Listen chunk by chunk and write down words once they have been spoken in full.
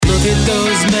Look at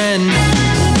those men.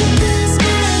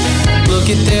 Look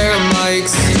at their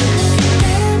mics.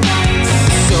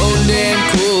 So damn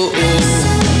cool.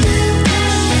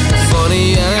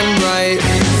 Funny and right.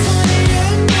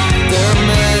 They're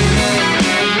men.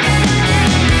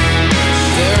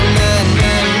 They're men.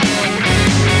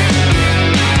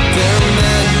 They're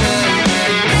men.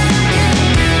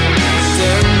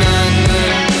 They're men with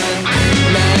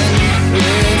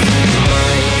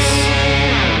mics.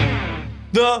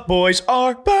 The boys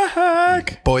are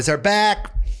back. Boys are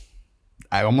back.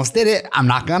 I almost did it. I'm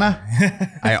not gonna.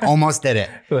 I almost did it.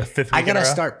 I gotta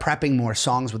start prepping more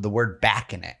songs with the word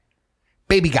back in it.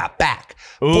 Baby got back.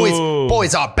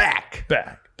 Boys are back.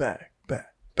 Back.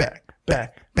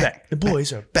 The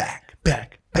boys are back.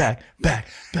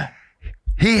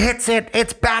 He hits it.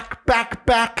 It's back.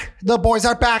 The boys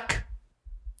are back.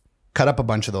 Cut up a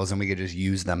bunch of those and we could just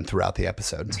use them throughout the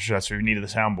episodes. That's what we needed, the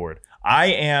soundboard. I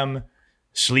am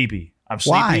sleepy. I'm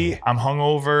sleepy. Why? I'm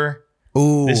hungover.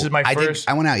 Ooh, This is my first.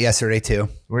 I went out yesterday too.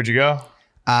 Where'd you go?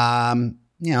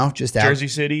 Just out. Jersey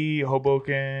City,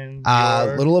 Hoboken.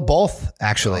 Little of both,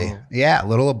 actually. Oh. Yeah, a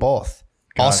little of both.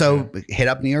 Gotcha. Also hit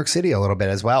up New York City a little bit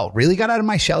as well. Really got out of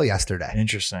my shell yesterday.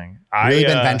 Interesting. Really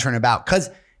been venturing about because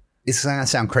it's gonna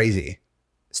sound crazy.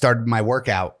 Started my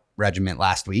workout regimen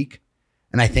last week,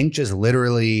 and I think just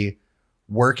literally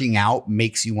working out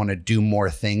makes you want to do more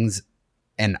things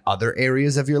in other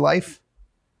areas of your life.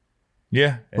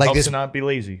 Yeah, it Like helps this- to not be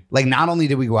lazy. Like, not only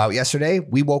did we go out yesterday,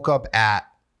 we woke up at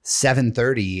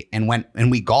 7:30 and went and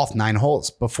we golfed 9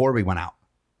 holes before we went out.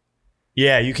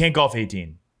 Yeah, you can't golf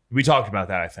 18. We talked about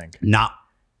that, I think. Not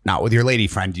with your lady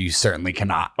friend. You certainly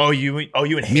cannot. Oh, you and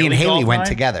Haley. Me and Haley golf went 9?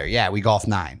 together. Yeah, we golfed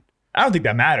 9. I don't think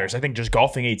that matters. I think just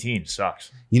golfing 18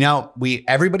 sucks. You know,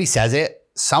 everybody says it.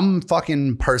 Some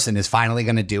fucking person is finally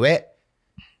going to do it.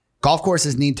 Golf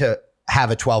courses need to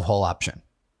have a 12-hole option.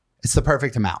 It's the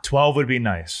perfect amount. 12 would be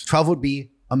nice. 12 would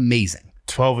be amazing.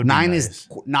 12 would be 9 nice. is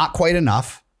not quite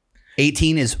enough.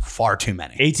 18 is far too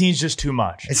many. 18 is just too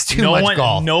much. It's too much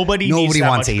golf. Nobody needs that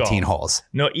wants much 18 golf. holes.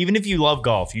 No, even if you love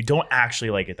golf, you don't actually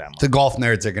like it that much. The golf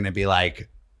nerds are going to be like,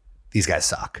 these guys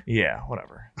suck. Yeah,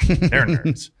 whatever. They're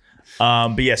nerds.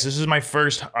 But yes, this is my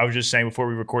first, I was just saying before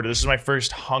we recorded, this is my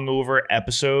first hungover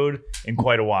episode in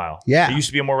quite a while. Yeah. It used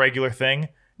to be a more regular thing,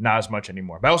 not as much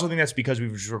anymore. But I also think that's because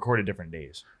we've just recorded different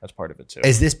days. That's part of it too.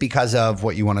 Is this because of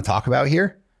what you want to talk about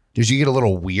here? Did you get a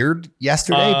little weird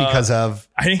yesterday because of...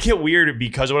 I didn't get weird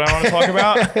because of what I want to talk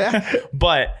about.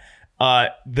 But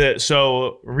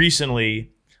so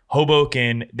recently,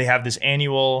 Hoboken, they have this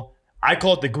annual, I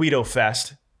call it the Guido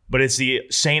Fest, but it's the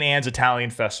St. Anne's Italian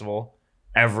Festival.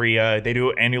 They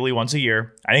do it annually once a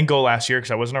year. I didn't go last year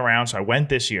because I wasn't around, so I went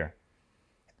this year.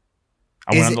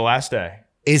 I went on the last day.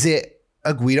 Is it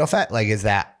a Guido Fest? Like, is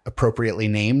that appropriately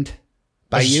named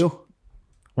by you?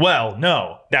 Well,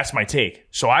 no, that's my take.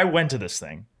 So I went to this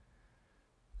thing.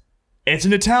 It's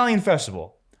an Italian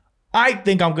festival. I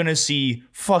think I'm going to see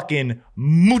fucking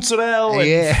mozzarella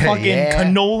and fucking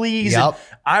cannolis. Yep.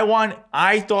 And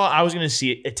I thought I was going to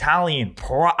see Italian.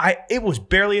 It was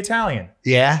barely Italian.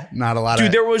 Yeah, not a lot Dude,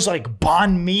 of... there was like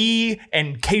banh mi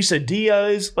and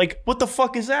quesadillas. Like, what the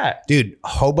fuck is that? Dude,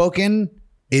 Hoboken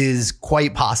is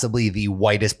quite possibly the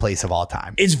whitest place of all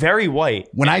time. It's very white.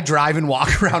 When I drive and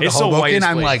walk around It's the Hoboken, whitest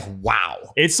I'm place. like, wow.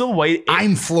 It's the white.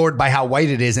 I'm floored by how white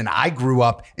it is, and I grew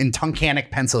up in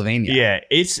Tunkhannock, Pennsylvania.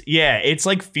 It's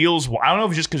like feels. I don't know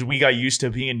if it's just because we got used to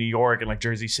being in New York and like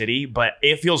Jersey City, but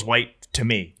it feels white to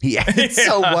me. Yeah, it's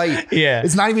so white. Yeah.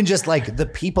 It's not even just like the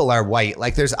people are white.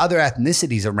 Like there's other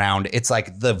ethnicities around. It's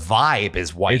like the vibe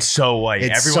is white. It's so white.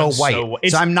 It's Everyone's so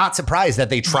white. So I'm not surprised that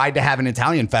they tried to have an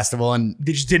Italian festival and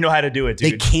they just didn't know how to do it,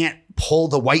 dude. they can't pull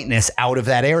the whiteness out of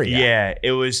that area. Yeah,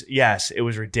 it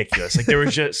was ridiculous. Like there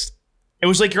was just, it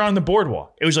was like you're on the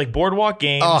boardwalk. It was like boardwalk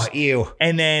games. Oh, ew.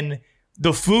 And then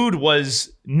the food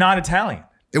was not Italian.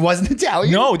 It wasn't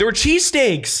Italian? No, there were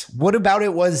cheesesteaks. What about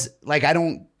it was like,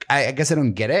 I guess I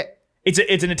don't get it. It's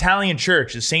an Italian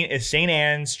church. It's St.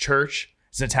 Anne's Church.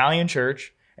 It's an Italian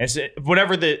church. And it's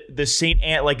whatever the St.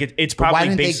 Anne, like it's probably Why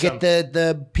didn't they based get on,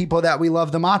 the people that we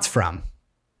love the Mott's from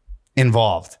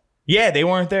involved? Yeah, they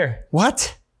weren't there.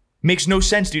 What? Makes no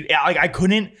sense, dude. Like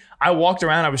I walked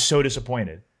around. I was so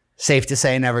disappointed. Safe to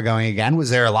say never going again.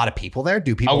 Was there a lot of people there?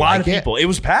 Do people A lot like of it? people. It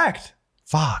was packed.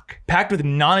 Fuck. Packed with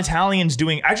non-Italians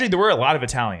doing. Actually, there were a lot of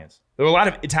Italians. There were a lot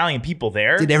of Italian people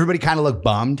there. Did everybody kind of look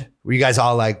bummed? Were you guys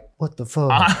all like, what the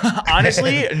fuck?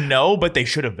 Honestly, no, but they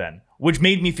should have been, which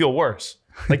made me feel worse.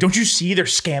 Like, don't you see they're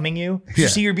scamming you? Do you Yeah.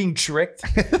 see you're being tricked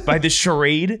by this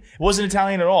charade? It wasn't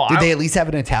Italian at all. Did they at least have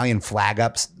an Italian flag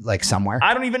up like somewhere?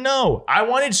 I don't even know. I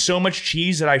wanted so much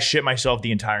cheese that I shit myself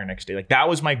the entire next day. Like, that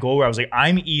was my goal where I was like,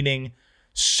 I'm eating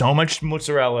so much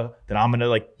mozzarella that I'm going to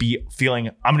like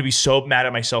I'm going to be so mad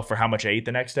at myself for how much I ate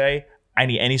the next day. I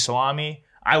need any salami.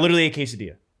 I literally ate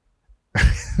quesadilla.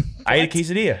 I ate a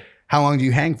quesadilla. How long do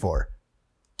you hang for?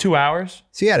 2 hours.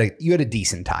 So you had a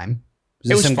decent time.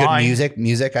 It was some fine. good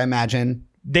music, I imagine.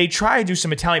 They try to do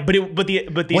some Italian, but the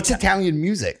What's Italian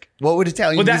music? What would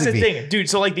Italian Well, music that's the be? thing, dude.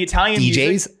 So like the Italian DJs?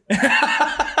 music,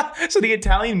 so the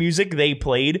Italian music they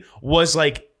played was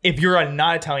like if you're a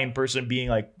not Italian person being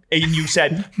like, and you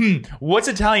said, what's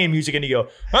Italian music? And you go,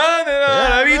 like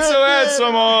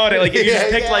if you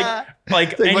just picked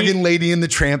like any, fucking Lady in the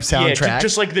Tramp soundtrack. yeah,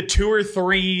 just like the 2 or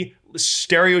 3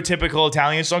 stereotypical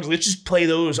Italian songs. Let's just play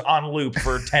those on loop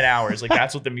for 10 hours. Like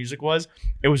that's what the music was.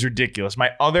 It was ridiculous.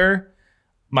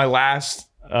 My last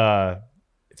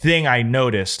thing I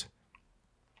noticed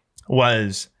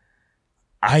was,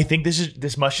 I think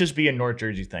this must just be a North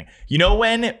Jersey thing. You know,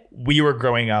 when we were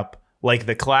growing up, like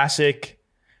the classic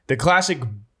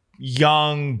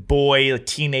young boy,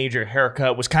 teenager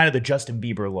haircut was kind of the Justin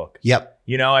Bieber look. Yep.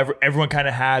 You know, everyone kind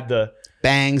of had the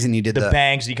Bangs, and you did the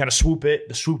bangs, and you kind of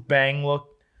the swoop bang look.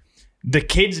 The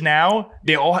kids now,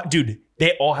 they all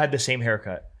had the same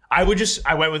haircut. I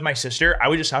went with my sister.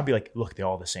 I'd be like, look, they're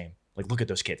all the same. Like, look at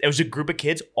those kids. It was a group of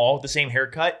kids, all the same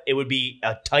haircut. It would be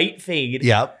a tight fade.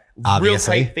 Yep. Real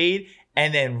Obviously. tight fade.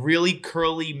 And then really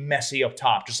curly, messy up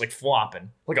top, just like flopping.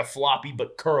 Like a floppy,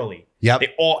 but curly. Yep.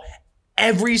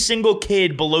 Every single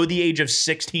kid below the age of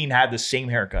 16 had the same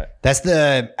haircut.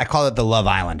 I call it the Love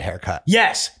Island haircut.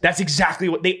 Yes, that's exactly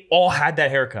what they all had, that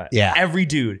haircut. Yeah. Every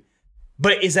dude.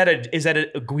 But is that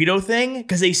a Guido thing?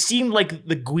 Because they seemed like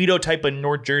the Guido type of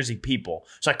North Jersey people.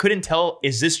 So I couldn't tell,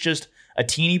 is this just a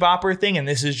teeny bopper thing and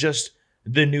this is just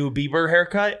the new Bieber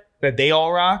haircut that they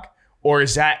all rock? Or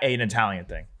is that an Italian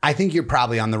thing? I think you're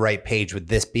probably on the right page with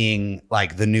this being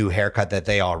like the new haircut that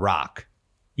they all rock.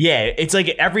 Yeah, it's like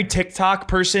every TikTok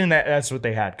person, that's what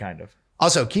they had, kind of.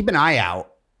 Also, keep an eye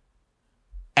out.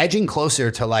 Edging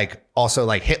closer to like also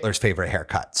like Hitler's favorite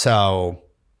haircut. So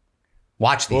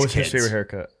watch these What was kids. his favorite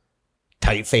haircut?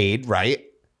 Tight fade, right?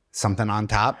 Something on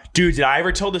top. Dude, did I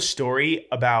ever tell the story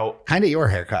about... Kind of your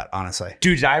haircut, honestly.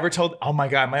 Dude, did I ever told... Oh my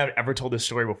God, I might have ever told this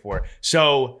story before.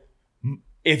 So...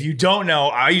 If you don't know,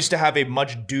 I used to have a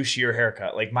much douchier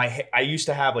haircut. Like I used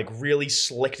to have like really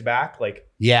slicked back, like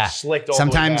slicked all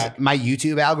Sometimes the way back. my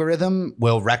YouTube algorithm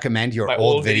will recommend your My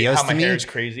old videos how to my me. hair is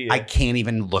crazy. I can't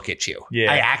even look at you.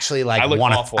 Yeah. I actually like I look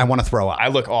want awful. to. I want to throw up. I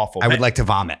look awful. I would like to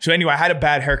vomit. So anyway, I had a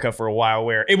bad haircut for a while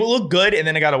where it would look good, and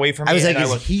then it got away from me. I was like, and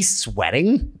is he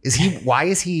sweating? Is he? Why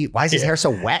is his hair so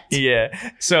wet?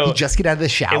 Yeah. So He just get out of the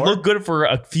shower. it looked good for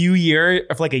a few years,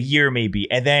 for like a year maybe,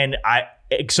 and then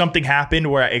something happened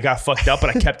where it got fucked up,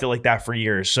 and I kept it like that for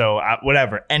years. So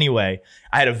whatever. Anyway,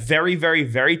 I had a very, very,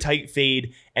 very tight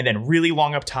fade and then really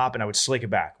long up top, and I would slick it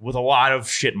back with a lot of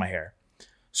shit in my hair.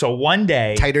 So one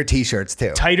day, Tighter t-shirts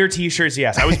too. tighter t-shirts.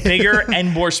 Yes, I was bigger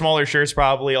and wore smaller shirts,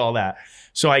 probably all that.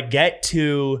 So I get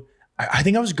to, I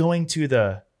think I was going to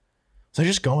the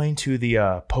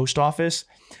post office.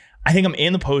 I think I'm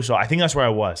in the post office. I think that's where I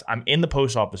was. I'm in the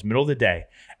post office, middle of the day,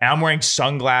 and I'm wearing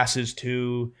sunglasses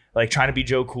too, like trying to be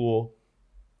Joe Cool.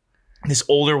 This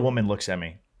older woman looks at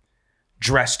me,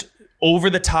 dressed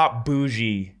over the top,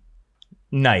 bougie,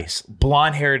 nice,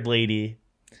 blonde haired lady.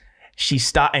 She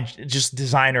stopped, and just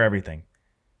designer everything.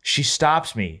 She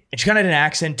stops me, and she kind of had an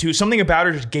accent too. Something about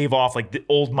her just gave off like the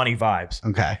old money vibes.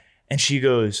 Okay. And she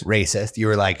goes, Racist. You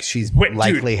were like, she's Wait,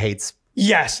 likely hates.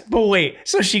 yes, but wait.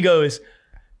 So she goes,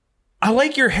 I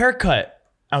like your haircut.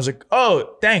 I was like,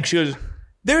 oh, thanks. She goes,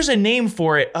 there's a name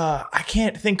for it. I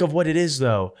can't think of what it is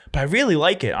though, but I really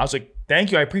like it. I was like,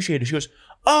 thank you. I appreciate it. She goes,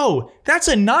 oh, that's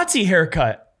a Nazi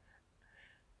haircut.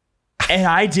 And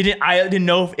I didn't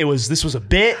know if this was a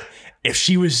bit, if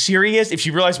she was serious, if she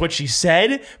realized what she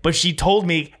said, but she told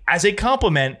me as a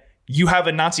compliment, you have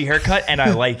a Nazi haircut and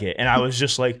I like it. And I was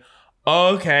just like,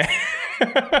 oh, okay.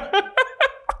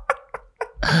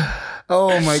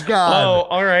 Oh my God. Oh,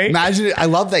 all right. Imagine it. I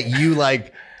love that you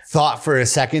like thought for a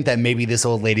second that maybe this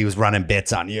old lady was running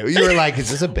bits on you. You were like, is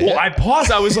this a bit? Well, I paused.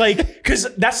 I was like,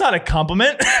 because that's not a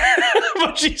compliment.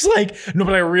 But she's like, no,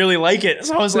 but I really like it.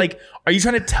 So I was like, are you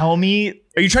trying to tell me?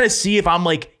 Are you trying to see if I'm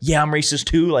like, yeah, I'm racist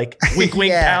too? Like, wink,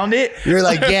 wink, Yeah. pound it. You're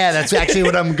like, yeah, that's actually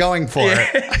what I'm going for.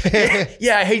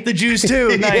 Yeah, I hate the Jews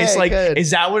too. Nice. Yeah, Like, good.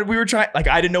 is that what we were trying? Like,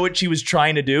 I didn't know what she was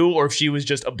trying to do, or if she was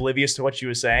just oblivious to what she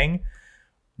was saying.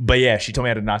 But yeah, she told me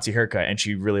I had a Nazi haircut, and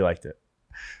she really liked it.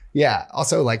 Yeah.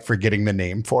 Also, like forgetting the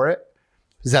name for it.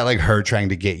 Is that like her trying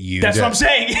to get you? That's what I'm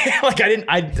saying. Like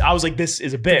I was like, this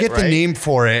is a bit. Get right? the name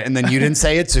for it, and then you didn't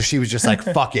say it, so she was just like,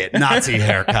 "Fuck it, Nazi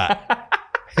haircut."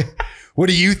 What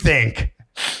do you think?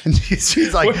 And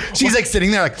she's like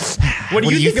sitting there like, what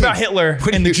do you think about Hitler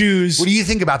and the Jews? What do you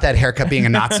think about that haircut being a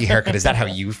Nazi haircut? Is that how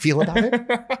you feel about it?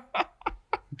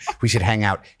 We should hang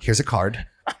out. Here's a card.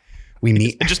 We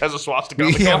meet. It just has a swastika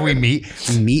on the Yeah, card. we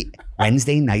meet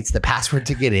Wednesday nights. The password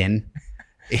to get in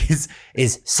is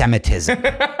Semitism.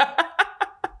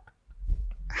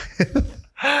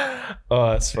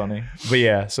 Oh, that's funny. But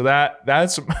yeah, so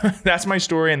that's that's my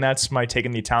story, and that's my take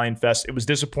on the Italian Fest. It was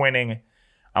disappointing.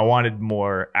 I wanted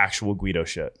more actual Guido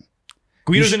shit.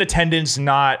 Guido's in attendance,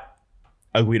 not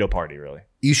a Guido party, really.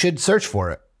 You should search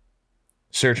for it.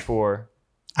 Search for.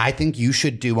 I think you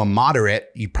should do a moderate.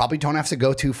 You probably don't have to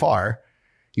go too far.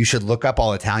 You should look up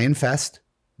All Italian Fest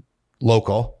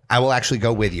local. I will actually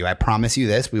go with you. I promise you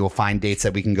this. We will find dates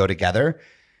that we can go together,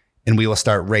 and we will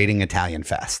start rating Italian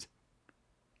Fest.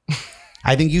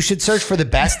 I think you should search for the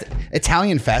best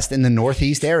Italian Fest in the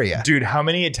Northeast area. Dude, how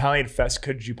many Italian fests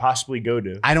could you possibly go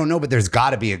to? I don't know, but there's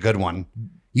got to be a good one.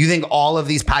 You think all of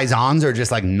these paisans are just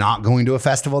like not going to a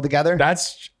festival together?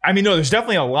 No, there's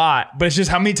definitely a lot, but it's just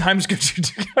how many times could you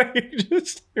do?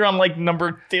 You're on like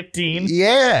number 15.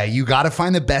 Yeah, you got to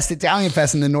find the best Italian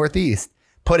Fest in the Northeast.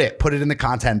 Put it in the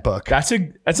content book. That's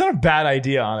not a bad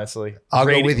idea, honestly. I'll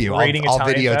go with you. I'll Italian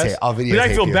videotape. Fest. I'll But then I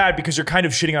videotape feel you. bad because you're kind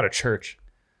of shitting out a church.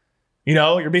 You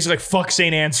know, you're basically like, fuck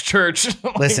St. Anne's Church.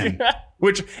 Like, Listen.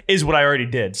 which is what I already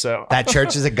did. So That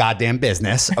church is a goddamn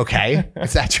business, okay?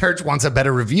 If that church wants a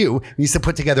better review, it needs to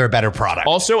put together a better product.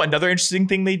 also, another interesting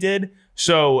thing they did.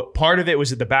 So part of it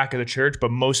was at the back of the church,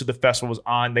 but most of the festival was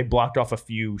on. They blocked off a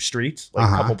few streets, like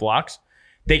a couple blocks.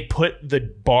 They put the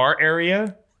bar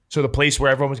area, so the place where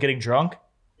everyone was getting drunk,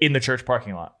 in the church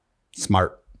parking lot.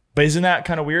 Smart. But isn't that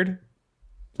kind of weird?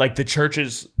 Like the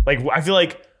churches, like I feel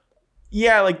like,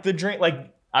 yeah, like the drink,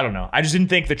 like I don't know. I just didn't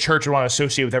think the church would want to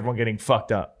associate with everyone getting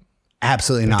fucked up.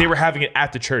 Absolutely not. They were having it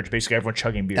at the church, basically everyone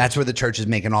chugging beer. That's where the church is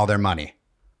making all their money.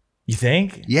 You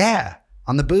think? Yeah,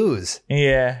 on the booze.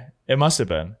 Yeah, it must have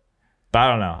been. But I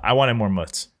don't know. I wanted more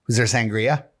mutts. Was there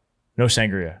sangria? No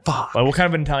sangria. Fuck. Like, what kind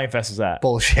of an Italian fest is that?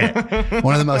 Bullshit.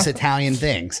 One of the most Italian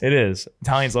things. It is.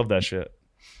 Italians love that shit.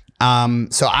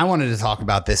 So I wanted to talk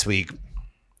about this week.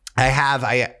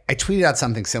 I tweeted out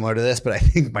something similar to this, but I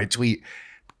think my tweet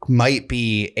might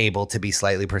be able to be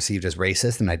slightly perceived as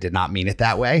racist, and I did not mean it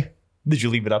that way. Did you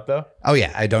leave it up though? Oh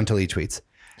yeah, I don't delete tweets.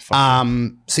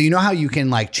 So you know how you can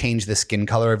like change the skin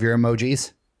color of your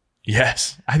emojis?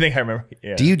 Yes. I think I remember.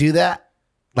 Yeah. Do you do that?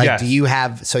 Like, Yes. do you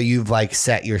have, so you've like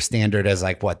set your standard as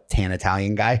like what, tan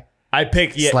Italian guy? I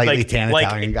pick Slightly like, tan like,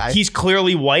 Italian guy? He's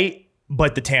clearly white,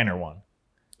 but the tanner one.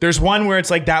 There's one where it's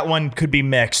like that one could be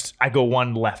mixed. I go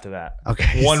one left of that.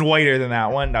 Okay. One whiter than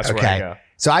that one. That's where I Okay. go.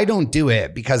 So I don't do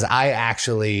it because I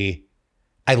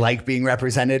like being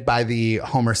represented by the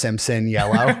Homer Simpson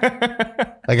yellow.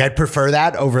 Like I'd prefer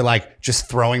that over like just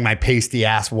throwing my pasty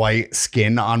ass white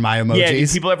skin on my emojis. Yeah. Do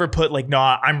people ever put like, no,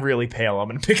 I'm really pale. I'm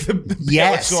gonna pick the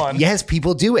palest one. Yes,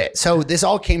 people do it. So this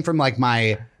all came from like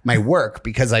my work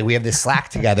because like we have this Slack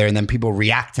together and then people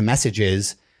react to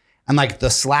messages and like the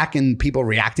Slack and people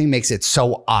reacting makes it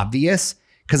so obvious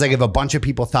because like if a bunch of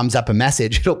people thumbs up a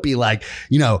message, it'll be like,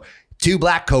 2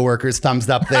 black coworkers thumbs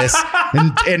up this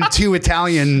and 2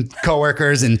 Italian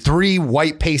coworkers and 3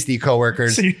 white pasty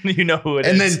coworkers. So you know who it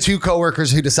is. And then 2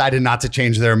 coworkers who decided not to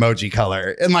change their emoji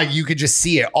color. And like you could just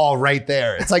see it all right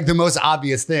there. It's like the most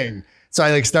obvious thing. So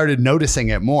I like started noticing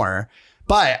it more.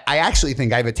 But I actually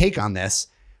think I have a take on this.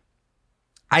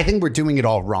 I think we're doing it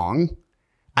all wrong.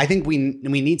 I think we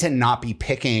need to not be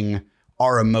picking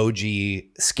our emoji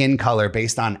skin color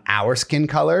based on our skin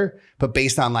color, but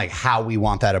based on like how we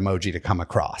want that emoji to come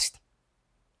across.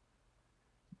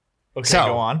 Okay, So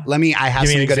go on. I have Give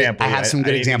me some an good example. I have some I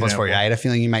good need an examples for you. example. I had a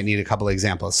feeling you might need a couple of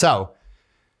examples. So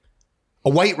a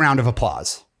white round of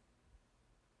applause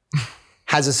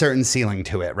has a certain ceiling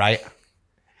to it, right?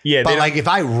 Yeah. But like if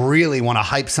I really want to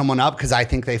hype someone up because I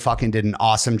think they fucking did an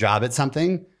awesome job at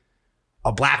something,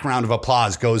 a black round of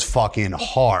applause goes fucking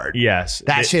hard. yes.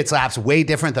 That shit slaps way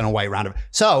different than a white round of.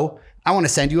 So I want to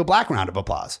send you a black round of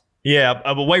applause. Yeah.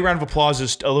 A white round of applause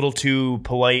is a little too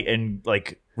polite and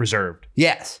like reserved.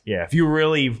 Yes. Yeah. If you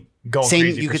really go Same.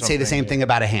 crazy You for could say the something, same thing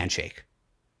about a handshake.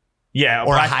 Yeah.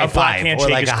 or a high five, or handshake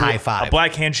like is a cool. high five. A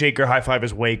black handshake or high five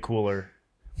is way cooler.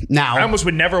 Now I almost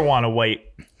would never want a white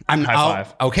high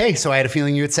five. Okay, so I had a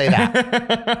feeling you would say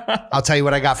that. I'll tell you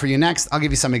what I got for you next. I'll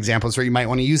give you some examples where you might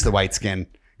want to use the white skin.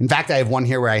 In fact, I have one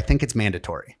here where I think it's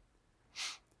mandatory.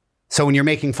 So when you're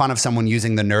making fun of someone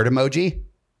using the nerd emoji,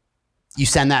 you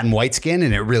send that in white skin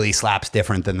and it really slaps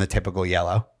different than the typical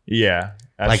yellow. Yeah.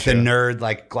 That's Like true. the nerd,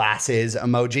 like glasses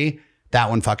emoji, that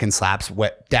one fucking slaps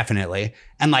definitely.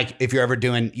 And like if you're ever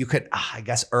doing, you could, I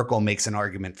guess Urkel makes an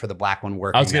argument for the black one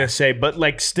working. I was going there. to say, but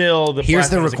like still, the Here's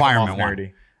black the one doesn't come off requirement one.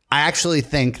 nerdy. I actually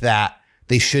think that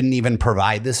they shouldn't even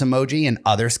provide this emoji in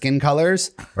other skin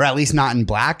colors, or at least not in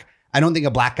black. I don't think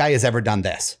a black guy has ever done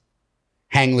this.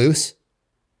 Hang loose.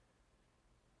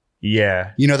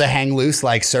 Yeah. You know the hang loose,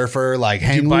 like surfer, like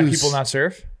hang Do black loose. people not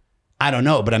surf? I don't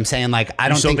know, but I'm saying like I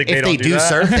don't still think think if they they don't do do that?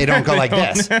 surf, they don't go They like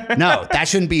don't. this. No, that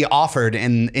shouldn't be offered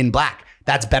in black.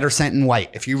 That's better sent in white.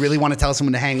 If you really want to tell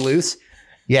someone to hang loose,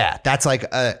 yeah, that's like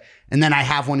a. And then I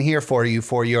have one here for you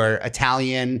for your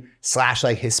Italian /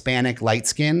 like Hispanic light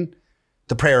skin,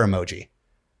 the prayer emoji.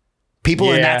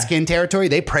 People in Yeah. that skin territory,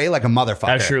 they pray like a motherfucker.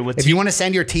 That's true. If you want to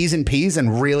send your T's and P's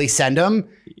and really send them,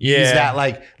 Yeah. use that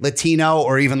like Latino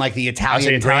or even like the I say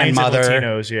Italian Italians and grandmother.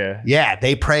 Latinos, yeah. Yeah,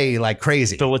 they pray like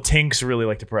crazy. The Latinx really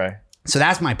like to pray. So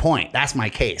that's my point. That's my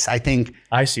case. I think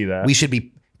I see that. we should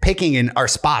be picking in our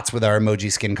spots with our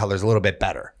emoji skin colors a little bit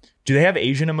better. Do they have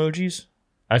Asian emojis?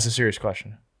 That's a serious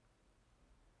question.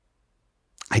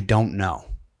 I don't know.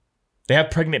 They have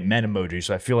pregnant men emojis,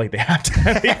 so I feel like they have to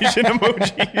have Asian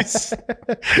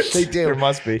emojis. They do. There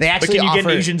must be. They actually but can you get offer-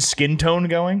 an Asian skin tone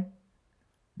going?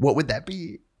 What would that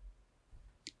be?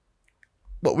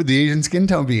 What would the Asian skin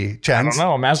tone be, I Chance? don't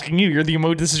know. I'm asking you. You're the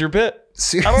emoji. This is your bit.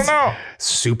 I don't know.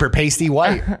 Super pasty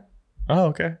white. Oh,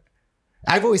 okay.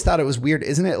 I've always thought it was weird.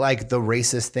 Isn't it like the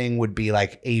racist thing would be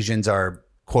like Asians are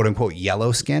quote unquote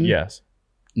yellow skin? Yes.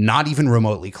 Not even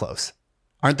remotely close.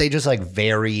 Aren't they just like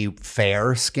very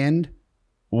fair skinned?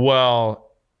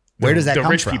 Well, Where does that the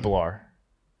come rich from? people are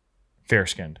fair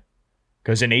skinned,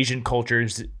 because in Asian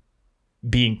cultures,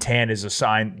 being tan is a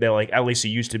sign that, like, at least it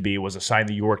used to be, was a sign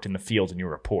that you worked in the fields and you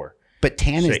were poor. But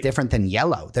tan is So- different than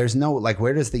yellow. There's no like,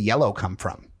 where does the yellow come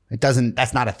from? It doesn't,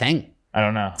 that's not a thing. I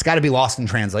don't know. It's got to be lost in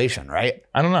translation, right?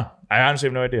 I don't know. I honestly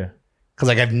have no idea. Because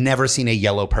like I've never seen a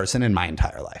yellow person in my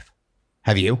entire life.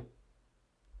 Have you?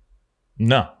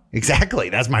 No. Exactly.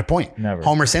 That's my point. Never.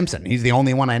 Homer Simpson. He's the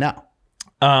only one I know.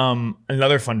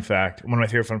 Another fun fact, one of my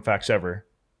favorite fun facts ever,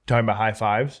 talking about high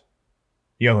fives.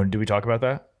 Yo, did we talk about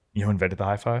that? You know who invented the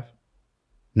high five?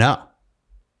 No.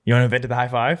 You know who invented the high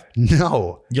five?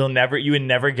 No. You would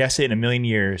never guess it in a million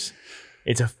years.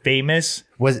 It's a famous,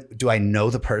 Do I know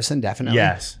the person? Definitely.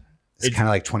 yes, It's kind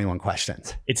of like 21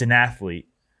 questions. it's an athlete.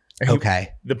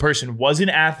 Okay. The person was an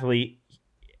athlete.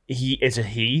 He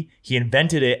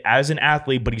invented it as an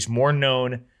athlete, but he's more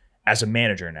known as a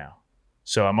manager now.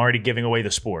 So I'm already giving away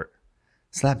the sport.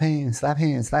 Slap hands, slap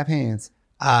hands, slap hands.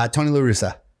 Tony La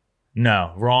Russa.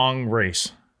 No, wrong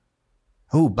race.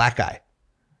 Ooh, black guy.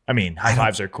 I mean, high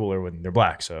fives are cooler when they're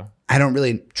black. So I don't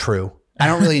really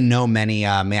know many.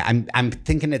 I'm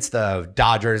thinking it's the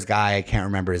Dodgers guy. I can't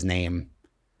remember his name.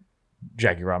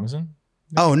 Jackie Robinson.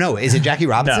 Oh no, is it Jackie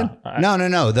Robinson? No,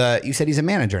 No. You said he's a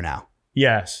manager now.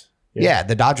 Yes. Yeah,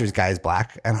 the Dodgers guy is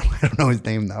black. I don't know his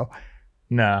name though.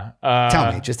 No.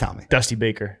 Just tell me. Dusty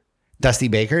Baker. Dusty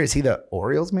Baker, is he the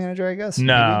Orioles manager? I guess.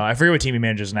 No, Maybe? I forget what team he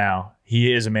manages now.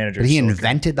 He is a manager. But he still.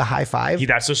 invented the high five.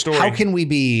 That's the story. How can we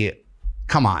be?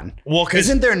 Come on. Well, 'cause-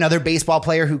 isn't there another baseball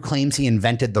player who claims he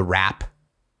invented the rap?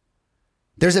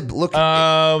 There's a look.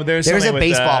 There's There's a something with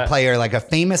baseball that. player, like a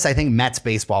famous, I think, Mets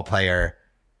baseball player.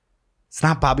 It's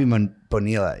not Bobby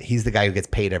Bonilla. He's the guy who gets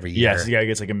paid every year. Yes, the guy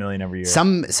gets like $1 million every year.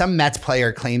 Some Mets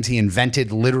player claims he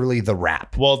invented literally the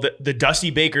rap. Well, the Dusty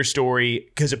Baker story,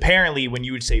 because apparently when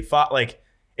you would say five, like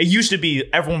it used to be,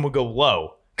 everyone would go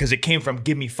low because it came from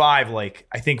give me five, like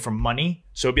I think from money.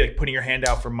 So it'd be like putting your hand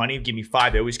out for money, give me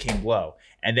five. It always came low.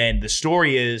 And then the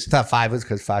story is, I thought five was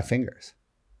because 5 fingers.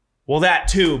 well, that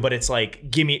too, but it's like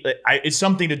give me, it's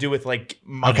something to do with like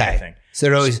money. I Okay. think So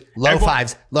they're always low Everyone-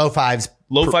 fives, low fives.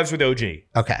 low fives with OG,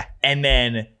 Okay. and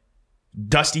then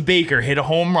Dusty Baker hit a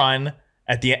home run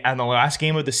at the last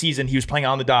game of the season. He was playing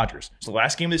on the Dodgers. So the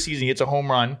last game of the season, he hits a home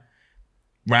run,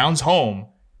 rounds home,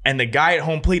 and the guy at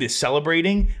home plate is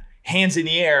celebrating, hands in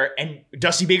the air, and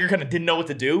Dusty Baker kind of didn't know what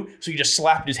to do, so he just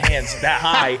slapped his hands that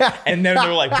high, and then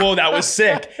they're like, "Whoa, that was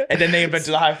sick!" And then they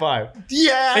invented the high five.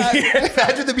 Yeah.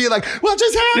 Imagine them being like, what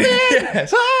just happened?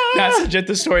 Yes. Ah! That's legit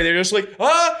the story. They're just like,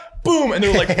 boom, and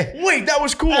they're like, "Wait, that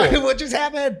was cool." What just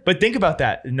happened? But think about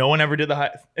that. No one ever did the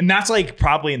high, and that's like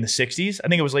probably in the 60s. I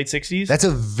think it was late 60s. That's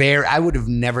I would have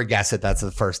never guessed that that's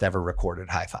the first ever recorded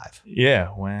high five. Yeah,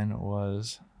 when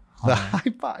was The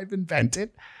high five invented.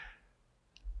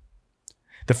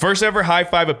 The first ever high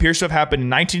five appears to have happened in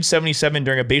 1977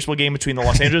 during a baseball game between the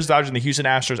Los Angeles Dodgers and the Houston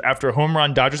Astros. After a home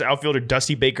run, Dodgers outfielder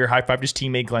Dusty Baker high-fived his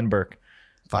teammate Glenn Burke.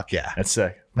 Fuck yeah. That's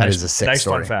sick. That Nice- is a sick nice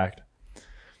story. fun fact.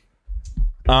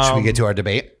 Should we get to our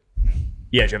debate?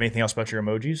 Yeah, do you have anything else about your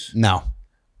emojis? No.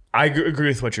 I agree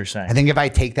with what you're saying. I think if I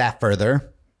take that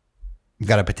further, we've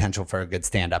got a potential for a good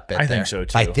stand-up bit I think there. so,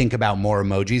 If I too. think about more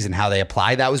emojis and how they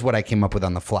apply, that was what I came up with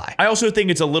on the fly. I also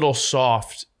think it's a little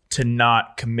soft to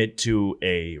not commit to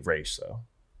a race, though.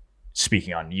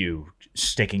 Speaking on you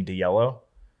sticking to yellow,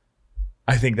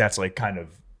 I think that's like kind of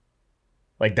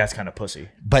pussy.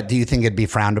 But do you think it'd be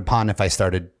frowned upon if I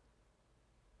started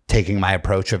taking my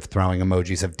approach of throwing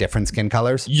emojis of different skin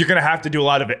colors? You're gonna have to do a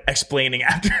lot of explaining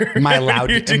after. Am I allowed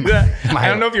you to- do that. am I- I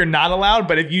don't know if you're not allowed,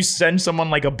 but if you send someone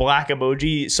like a black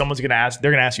emoji,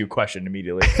 they're gonna ask you a question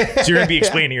immediately. So you're gonna be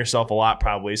explaining yourself a lot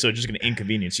probably. So it's just gonna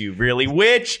inconvenience you really,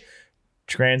 which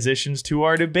transitions to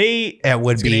our debate. It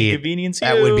would It's gonna be inconvenience you.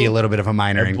 That would be a little bit of a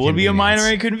minor It would be a minor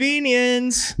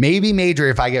inconvenience. inconvenience. Maybe major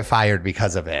if I get fired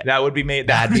because of it. That would be made.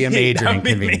 That'd be a major that would be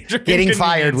inconvenience. major Getting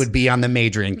fired inconvenience. would be on the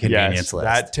major inconvenience Yes, list.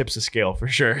 that tips the scale for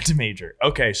sure to major.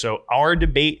 Okay, so our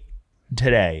debate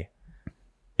today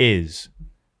is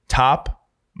top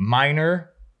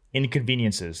minor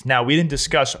inconveniences. Now, we didn't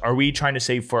discuss, are we trying to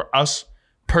say for us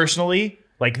personally,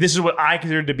 like this is what I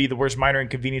consider to be the worst minor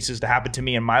inconveniences to happen to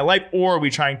me in my life, or are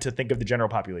we trying to think of the general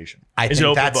population? I Is think it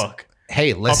open that's book?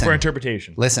 Hey, Up listen. for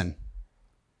interpretation. Listen.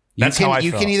 You That's how I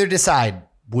you felt. can either decide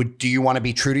do you want to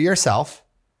be true to yourself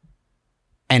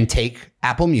and take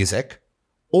Apple Music,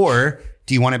 or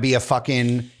do you want to be a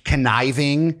fucking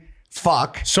conniving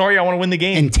fuck Sorry, I want to win the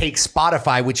game. and take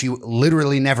Spotify, which you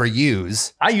literally never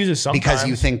use I use it sometimes. because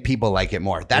you think people like it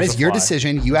more? That There's is a your fly.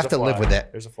 decision. You There's have a to live fly. with it.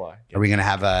 There's a fly. Are we going to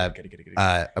have a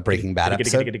Breaking Bad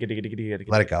episode?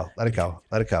 Let it go. Let it go.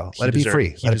 Let it go. Let it be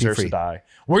free. Let it be deserves to free. die.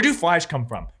 Where do flies come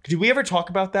from? Did we ever talk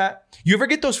about that? You ever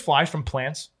get those flies from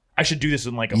plants? I should do this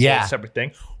in like a Yeah. whole separate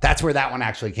thing. That's where that one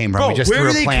actually came from. Bro, we just where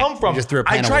threw do a they plant. come from? We just threw a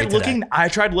I plant tried away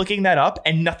today. looking that up,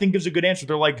 and nothing gives a good answer.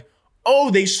 They're like, oh,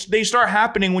 they start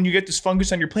happening when you get this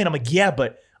fungus on your plant. I'm like, yeah,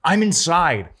 but I'm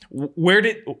inside.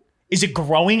 Is it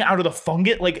growing out of the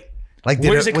fungus? Like where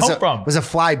does it come from? Was a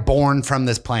fly born from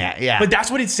this plant? Yeah. But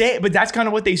that's what it say. But that's kind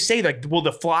of what they say. Like, well,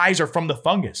 the flies are from the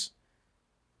fungus.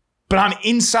 But I'm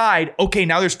inside. Okay,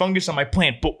 now there's fungus on my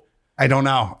plant. But I don't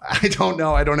know. I don't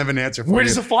know. I don't have an answer for you. Where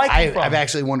does the fly come from? I've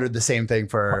actually wondered the same thing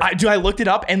for. I looked it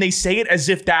up, and they say it as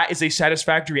if that is a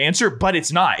satisfactory answer, but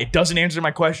it's not. It doesn't answer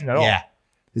my question at all. Yeah.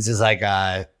 This is like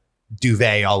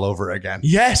duvet all over again.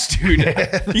 Yes, dude.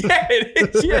 Yeah,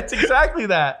 it is. Yeah, it's exactly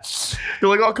that. They're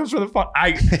like, oh, it comes from the fun.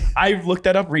 I've looked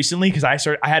that up recently because I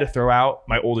had to throw out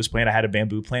my oldest plant. I had a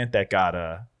bamboo plant that got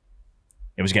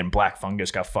it was getting black fungus,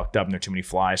 got fucked up, and there were too many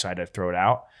flies, so I had to throw it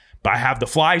out. But I have the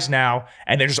flies now,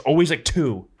 and there's always like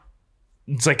two.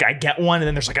 It's like I get one, and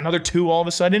then there's like another two all of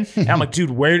a sudden. And I'm like, dude,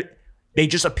 where they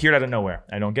just appeared out of nowhere.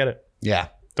 I don't get it. Yeah.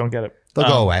 Don't get it. They'll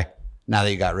go away now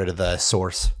that you got rid of the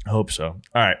source. I hope so. All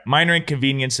right. Minor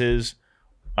inconveniences.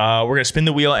 We're going to spin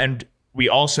the wheel, and we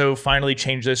also finally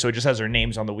changed this so it just has our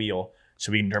names on the wheel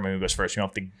so we can determine who goes first. We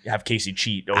don't have to have Casey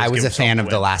cheat. Always I was give a himself fan the of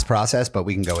the win. last process, but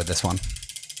we can go with this one.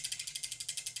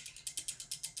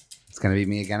 It's going to be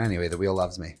me again anyway. The wheel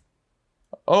loves me.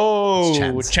 Oh, It's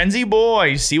Chen's. Chenzy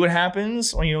boy. See what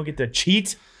happens when you don't get to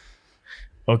cheat?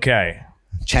 Okay.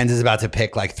 Chen's is about to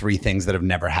pick like 3 things that have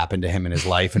never happened to him in his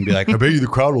life and be like, I bet you the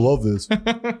crowd will love this.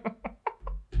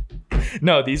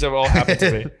 No, these have all happened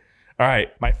to me. All right.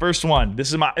 My first one.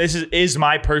 This is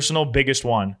my personal biggest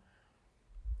one.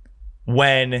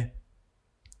 When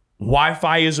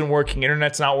Wi-Fi isn't working,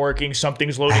 internet's not working,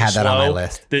 something's loading I had that slow. on my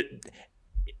list.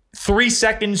 3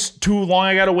 seconds too long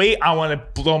I gotta wait, I want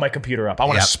to blow my computer up. I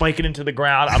want to Yep. spike it into the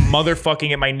ground. I'm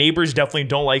motherfucking it. My neighbors definitely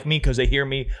don't like me because they hear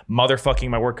me motherfucking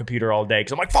my work computer all day.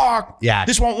 Because I'm like, fuck, Yeah.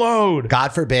 this won't load.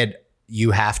 God forbid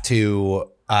you have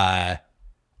to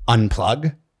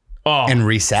unplug Oh, and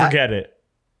reset. Forget it.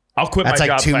 I'll quit That's my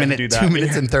like job if I have to do that. 2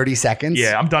 minutes and 30 seconds.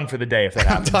 Yeah, I'm done for the day if that I'm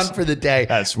happens. done for the day.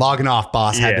 That's- Logging off,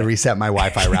 boss. Had to Yeah. reset my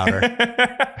Wi-Fi router.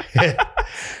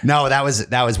 No, that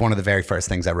was one of the very first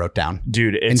things I wrote down.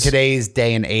 Dude, In it's today's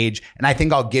day and age, and I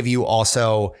think I'll give you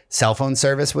also cell phone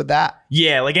service with that.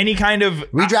 yeah, like any kind of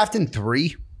Redraft in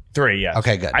 3. 3, yeah.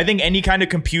 Okay, good. I think any kind of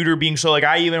computer being slow, like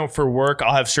I even for work,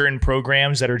 I'll have certain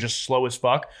programs that are just slow as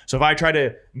fuck. So if I try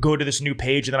to go to this new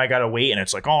page and then I gotta wait and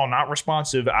it's like, oh, not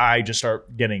responsive, I just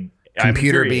start getting I'm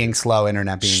Computer infuriated. being slow,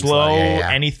 internet being slow. slow,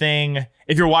 Yeah. anything.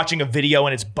 If you're watching a video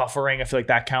and it's buffering, I feel like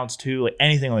that counts too. Like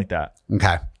anything like that.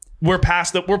 Okay. We're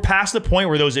past the point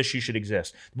where those issues should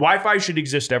exist. Wi-Fi should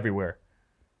exist everywhere.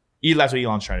 That's what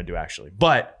Elon's trying to do, actually.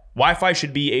 But Wi-Fi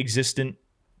should be existent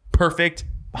perfect,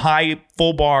 high,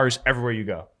 full bars everywhere you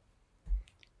go.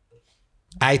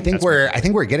 I think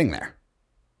we're getting there.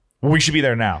 We should be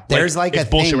there now. There's like it's a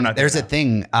bullshit thing. we're not There's there a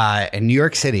thing in New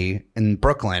York City, in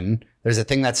Brooklyn. There's a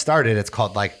thing that started. It's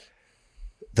called like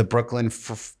the Brooklyn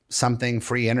something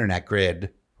free internet grid.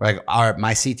 Like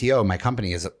my CTO, my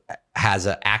company has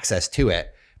access to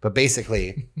it. But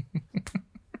basically,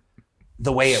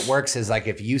 the way it works is like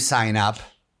if you sign up,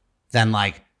 then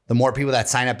like the more people that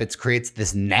sign up, it creates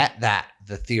this net that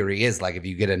the theory is like if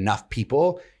you get enough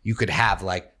people, you could have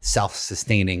like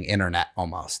self-sustaining internet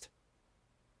almost.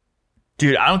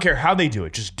 Dude, I don't care how they do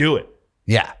it. Just do it.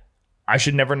 Yeah. I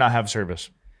should never not have service.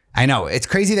 I know. It's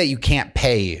crazy that you can't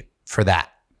pay for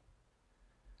that.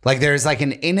 Like there's like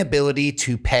an inability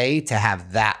to pay to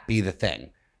have that be the thing.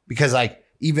 Because like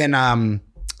even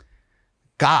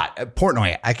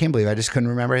Portnoy, I can't believe I just couldn't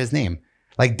remember his name.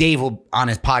 Like Dave will on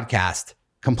his podcast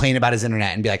complain about his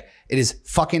internet and be like, it is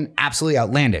fucking absolutely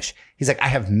outlandish. He's like, I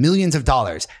have millions of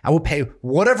dollars. I will pay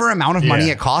whatever amount of money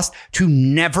it costs to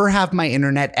never have my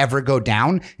internet ever go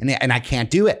down. And I can't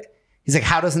do it. He's like,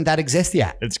 how doesn't that exist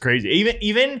yet? It's crazy.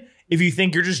 Even if you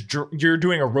think you're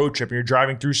doing a road trip and you're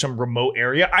driving through some remote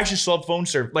area, I should still have phone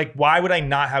service. Like, why would I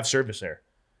not have service there?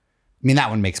 I mean,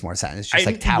 that one makes more sense. It's just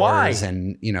like towers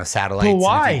and, satellites. But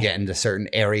why? And if you get into certain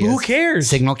areas, Who cares?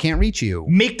 Signal can't reach you.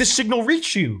 Make the signal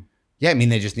reach you. Yeah, I mean,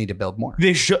 they just need to build more.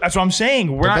 They should. That's what I'm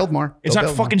saying. We're They'll not build more. It's They'll not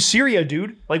build fucking Syria,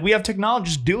 dude. Like we have technology.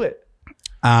 Just do it.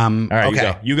 All right,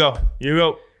 okay. You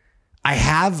go. I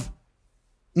have,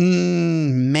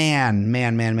 man.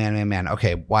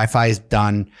 Okay, Wi-Fi is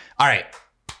done. All right.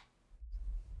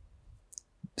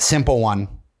 Simple one.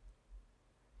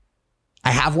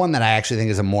 I have one that I actually think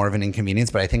is more of an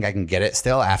inconvenience, but I think I can get it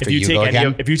still after you go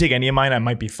again. If you take any of mine, I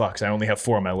might be fucked. I only have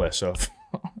 4 on my list. So,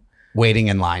 Waiting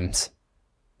in lines.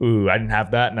 ooh, I didn't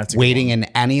have that, and that's a good Waiting one. in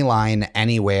any line,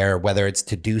 anywhere, whether it's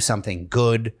to do something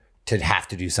good, to have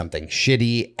to do something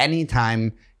shitty,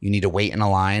 anytime you need to wait in a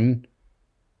line,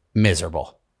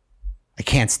 miserable. I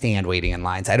can't stand waiting in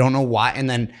lines. I don't know why. And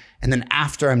then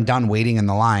after I'm done waiting in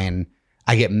the line,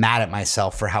 I get mad at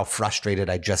myself for how frustrated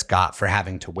I just got for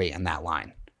having to wait in that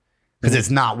line. Because it's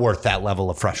not worth that level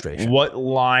of frustration. What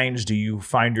lines do you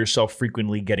find yourself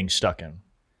frequently getting stuck in?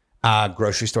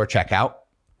 Grocery store checkout.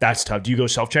 That's tough. Do you go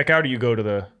self-checkout or you go to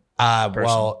the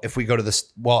Well, if we go to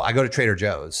I go to Trader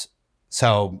Joe's.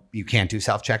 So you can't do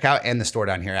self-checkout, and the store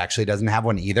down here actually doesn't have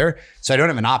one either. So I don't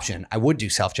have an option. I would do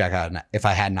self-checkout if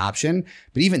I had an option,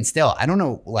 but even still, I don't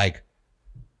know like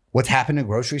what's happened to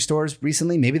grocery stores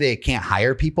recently. Maybe they can't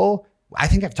hire people. I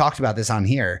think I've talked about this on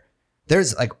here.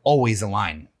 There's like always a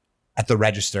line at the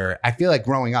register. I feel like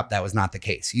growing up, that was not the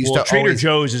case. You used to Trader always,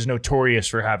 Joe's is notorious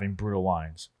for having brutal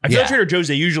lines. I feel like Trader Joe's,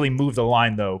 they usually move the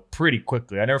line though pretty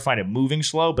quickly. I never find it moving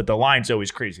slow, but the line's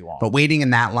always crazy long. but waiting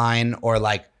in that line, or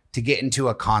like to get into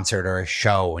a concert or a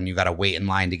show and you got to wait in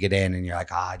line to get in and you're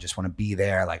like, I just want to be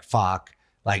there. Like, fuck.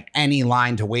 Like any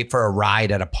line to wait for a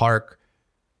ride at a park.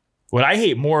 What I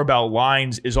hate more about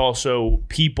lines is also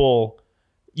people,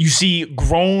 you see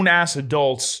grown ass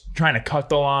adults trying to cut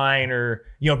the line or,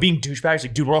 being douchebags.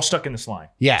 Like, dude, we're all stuck in this line.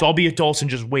 Yeah. Let's all be adults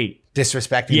and just wait.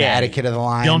 Disrespecting the etiquette of the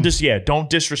line. Don't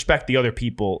disrespect the other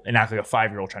people and act like a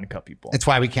 5-year-old trying to cut people. It's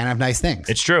why we can't have nice things.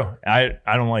 It's true. I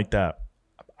don't like that.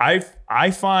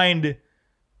 I find.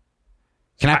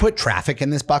 Can I put traffic in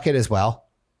this bucket as well?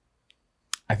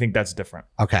 I think that's different.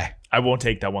 Okay. I won't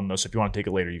take that one though. So if you want to take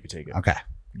it later, you can take it. Okay.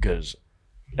 Because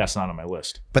that's not on my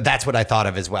list. But that's what I thought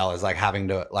of as well, is like having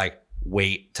to like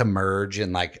wait to merge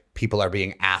and like people are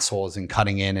being assholes and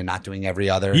cutting in and not doing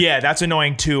every other. Yeah, that's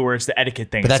annoying too, where it's the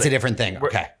etiquette thing. But that's It's a different thing.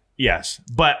 Okay. Yes.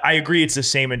 But I agree it's the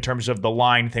same in terms of the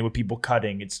line thing with people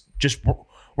cutting. It's just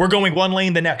we're going one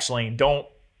lane, the next lane. Don't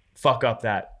fuck up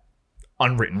that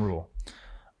unwritten rule.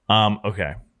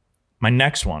 Okay. My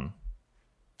next one.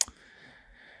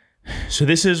 So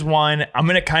this is one I'm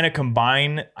going to kind of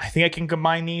combine. I think I can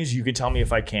combine these. You can tell me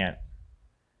if I can't.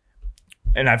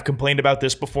 And I've complained about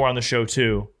this before on the show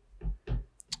too.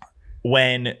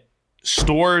 When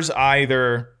stores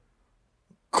either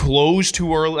close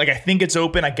too early, like I think it's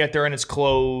open, I get there and it's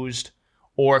closed,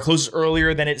 or it closes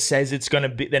earlier than it says it's going to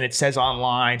be, than it says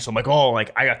online. So I'm like, oh,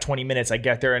 like I got 20 minutes. I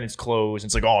get there and it's closed.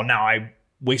 It's like, oh, now I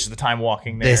wasted the time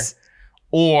walking there.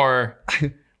 Or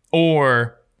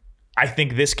I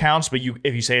think this counts, but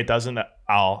if you say it doesn't,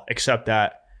 I'll accept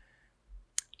that.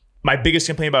 My biggest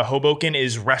complaint about Hoboken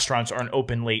is restaurants aren't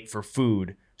open late for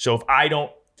food. So if I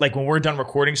don't, like when we're done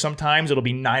recording, sometimes it'll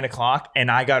be 9:00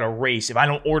 and I got to race. If I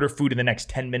don't order food in the next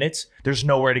 10 minutes, there's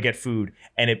nowhere to get food.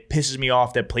 And it pisses me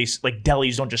off that like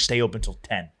delis don't just stay open till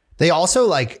 10. They also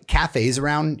like cafes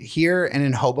around here and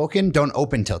in Hoboken don't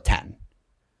open till 10.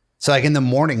 So like in the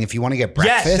morning, if you want to get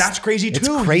breakfast, Yes, that's crazy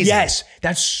too. It's crazy. Yes,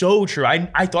 that's so true.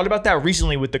 I thought about that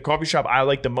recently with the coffee shop I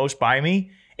like the most by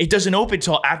me. It doesn't open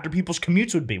until after people's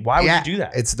commutes would be. Why would you do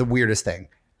that? It's the weirdest thing.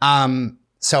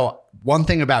 So one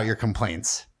thing about your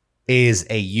complaints is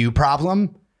a you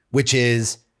problem, which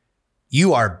is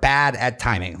you are bad at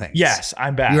timing things. Yes,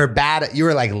 I'm bad. You're bad.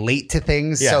 You're like late to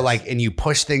things. Yes. So like, and you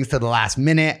push things to the last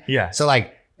minute. Yes. So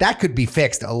like that could be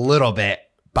fixed a little bit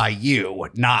by you,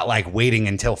 not like waiting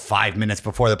until 5 minutes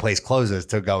before the place closes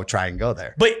to go try and go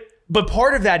there. But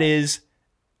part of that is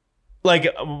like,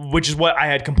 which is what I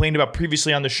had complained about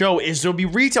previously on the show, is there'll be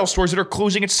retail stores that are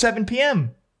closing at 7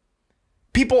 p.m.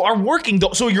 People are working,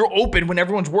 though, so you're open when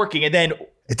everyone's working, and then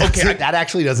That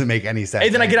actually doesn't make any sense.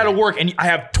 and then I get out of work and I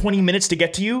have 20 minutes to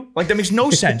get to you. Like that makes no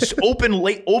sense. Open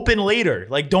later.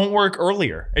 Like don't work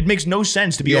earlier. It makes no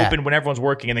sense to be open when everyone's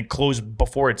working and then close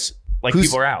before it's like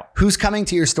people are out. Who's coming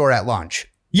to your store at lunch?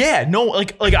 Yeah, no,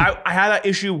 like I had that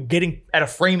issue getting at a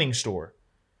framing store.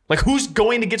 Like who's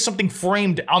going to get something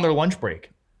framed on their lunch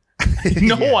break?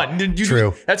 No one.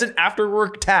 True. That's an after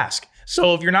work task.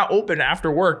 So if you're not open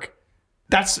after work,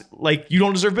 that's like you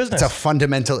don't deserve business. It's a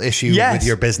fundamental issue with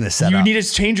your business setup. You need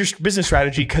to change your business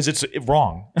strategy because it's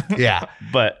wrong. Yeah.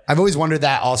 But I've always wondered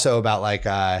that also about like,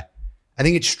 I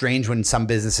think it's strange when some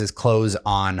businesses close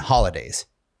on holidays.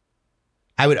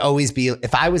 I would always be,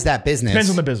 if I was that business. depends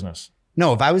on the business.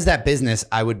 No, if I was that business,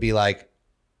 I would be like,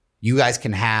 you guys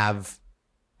can have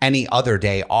any other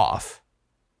day off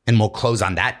and we'll close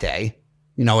on that day,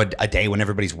 you know, a day when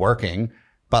everybody's working.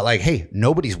 But like, hey,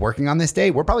 nobody's working on this day.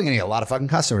 We're probably going to get a lot of fucking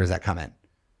customers that come in.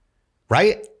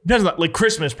 Right? Depends on, like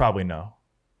Christmas, probably no.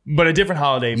 But a different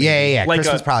holiday. Maybe. Yeah. Like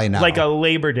Christmas probably no. Like a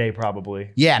Labor Day,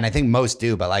 probably. Yeah. And I think most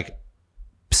do, but like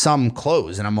some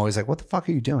close. And I'm always like, what the fuck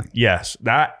are you doing? Yes.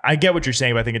 That I get what you're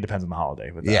saying, but I think it depends on the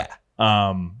holiday. With that.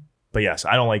 Yeah. But yes,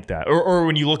 I don't like that. Or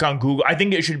when you look on Google, I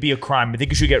think it should be a crime. I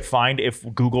think you should get fined if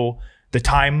Google, the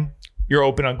time you're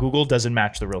open on Google doesn't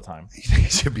match the real time.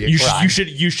 It should be a crime.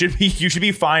 You should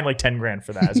be fined like 10 grand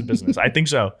for that as a business. I think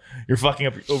so. You're fucking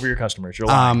up over your customers. You're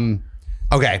lying.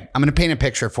 Okay, I'm gonna paint a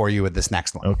picture for you with this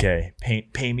next one. Okay,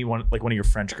 pay me one of your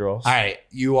French girls. All right,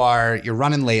 you're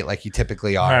running late like you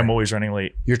typically are. I'm always running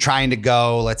late. You're trying to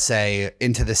go, let's say,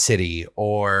 into the city,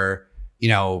 or you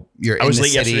know, you're in the city. I was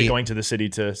late yesterday going to the city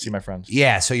to see my friends.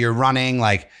 Yeah, so you're running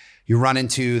like you run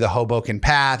into the Hoboken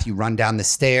path, you run down the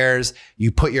stairs,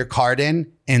 you put your card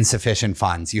in, insufficient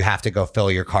funds. You have to go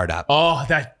fill your card up. Oh,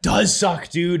 that does suck,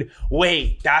 dude.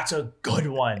 Wait, that's a good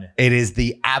one. It is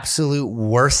the absolute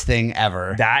worst thing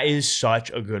ever. That is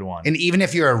such a good one. And even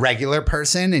if you're a regular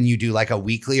person and you do like a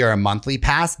weekly or a monthly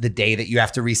pass, the day that you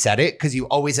have to reset it, because you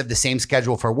always have the same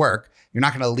schedule for work, you're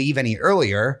not going to leave any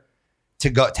earlier to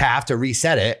have to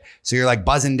reset it. So you're like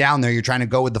buzzing down there. You're trying to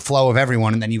go with the flow of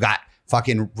everyone. And then you got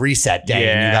fucking reset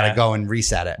day and you got to go and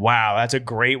reset it. Wow, that's a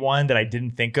great one that I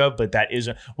didn't think of, but that is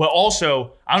well.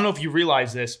 Also, I don't know if you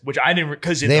realize this, which I didn't,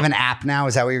 because they have an app now.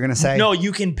 Is that what you're gonna say? No,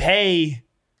 you can pay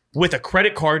with a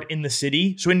credit card in the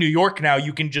city. So in New York now,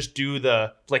 you can just do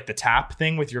the tap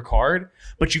thing with your card,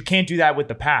 but you can't do that with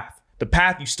the Path. The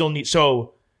Path you still need.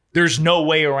 So there's no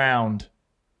way around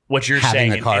what you're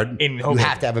having saying. A card. In you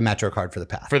have to have a Metro card for the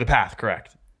Path. For the Path,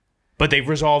 correct. But they've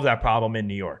resolved that problem in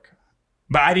New York.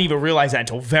 But I didn't even realize that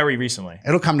until very recently.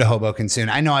 It'll come to Hoboken soon.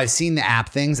 I know I've seen the app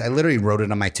things. I literally wrote it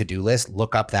on my to-do list.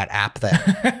 Look up that app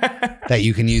that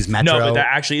you can use Metro. No, but that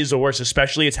actually is the worst.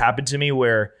 Especially it's happened to me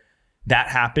where that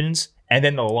happens and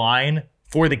then the line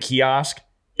for the kiosk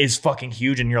is fucking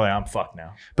huge and you're like, I'm fucked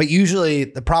now. But usually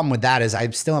the problem with that is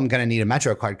I'm going to need a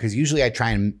Metro card because usually I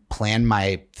try and plan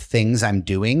my things I'm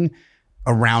doing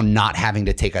around not having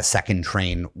to take a second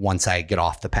train once I get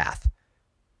off the Path.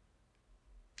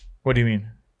 What do you mean?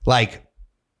 Like,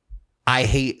 I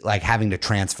hate like having to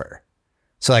transfer.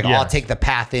 So like I'll take the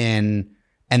Path in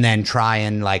and then try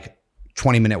and like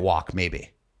 20-minute walk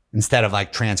maybe instead of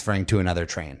like transferring to another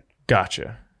train.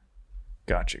 Gotcha.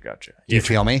 Do you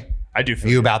feel me? I do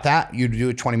feel you about that? You do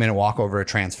a 20-minute walk over a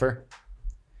transfer?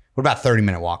 What about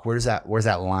 30-minute walk? Where's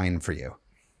that line for you?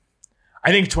 I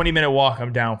think 20-minute walk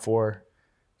I'm down for.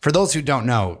 For those who don't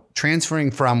know, transferring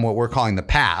from what we're calling the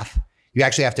Path, you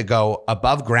actually have to go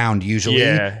above ground usually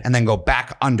and then go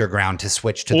back underground to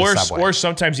switch to the subway. Or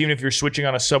sometimes even if you're switching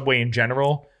on a subway in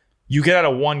general, you get out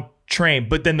of one train,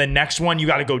 but then the next one you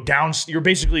got to go down. You're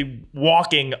basically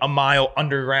walking a mile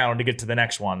underground to get to the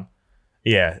next one.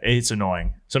 Yeah, it's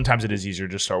annoying. Sometimes it is easier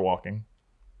to just start walking.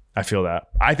 I feel that.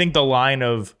 I think the line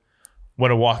of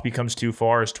when a walk becomes too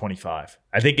far is 25.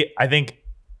 I think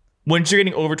once you're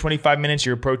getting over 25 minutes,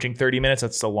 you're approaching 30 minutes,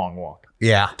 that's a long walk.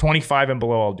 Yeah. 25 and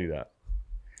below, I'll do that.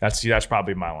 That's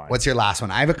probably my line. What's your last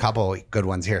one? I have a couple good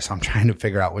ones here, so I'm trying to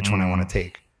figure out which one I want to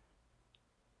take.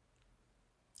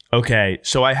 Okay,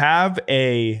 so I have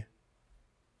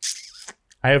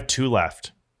two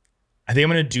left. I think I'm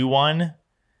gonna do one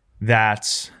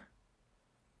that's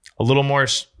a little more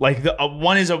like the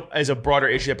one is a broader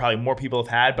issue that probably more people have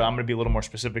had, but I'm gonna be a little more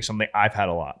specific. Something I've had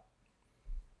a lot.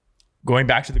 Going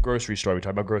back to the grocery store, we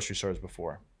talked about grocery stores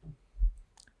before.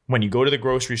 When you go to the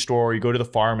grocery store, you go to the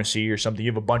pharmacy or something,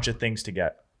 you have a bunch of things to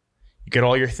get. You get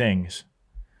all your things,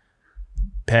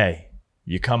 pay,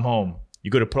 you come home,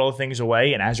 you go to put all the things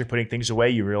away, and as you're putting things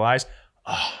away, you realize,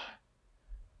 oh,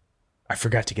 I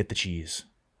forgot to get the cheese.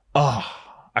 Oh,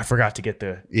 I forgot to get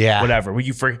the whatever.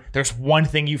 There's one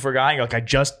thing you forgot. You're like, I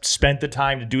just spent the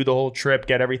time to do the whole trip,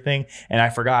 get everything, and I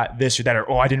forgot this or that,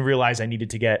 or I didn't realize I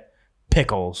needed to get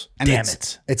pickles. And Damn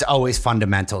it. It's always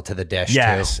fundamental to the dish,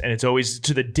 Yes, too. and it's always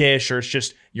to the dish, or it's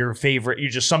just your favorite. You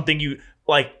just something you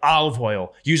like olive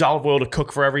oil. Use olive oil to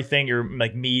cook for everything. You're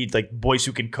like me, like boys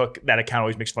who can cook. That account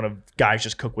always makes fun of guys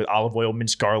just cook with olive oil,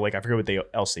 minced garlic. I forget what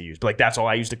else they use, but like that's all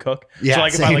I use to cook. Yeah, so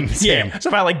like same. So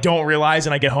if I like don't realize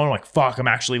and I get home, I'm like, fuck, I'm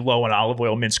actually low on olive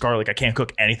oil, minced garlic. I can't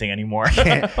cook anything anymore.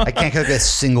 I can't cook a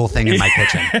single thing in my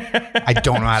kitchen. I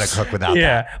don't know how to cook without that.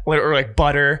 Yeah, or like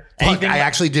butter. Fuck, I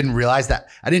actually didn't realize that.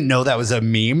 I didn't know that was a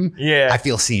meme. Yeah. I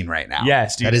feel seen right now.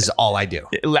 Yes, dude. That is all I do.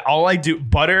 All I do,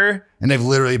 butter. And I've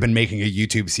literally been making a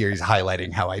YouTube series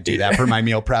highlighting how I do that for my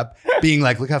meal prep, being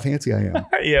like, look how fancy I am.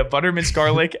 Yeah, butter, minced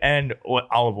garlic, and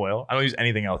olive oil. I don't use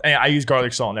anything else. And I use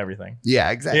garlic salt and everything.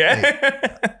 Yeah, exactly.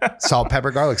 Yeah. Salt,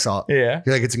 pepper, garlic salt. Yeah.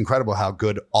 You're like, it's incredible how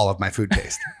good all of my food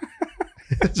tastes.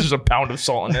 There's just a pound of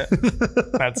salt in it.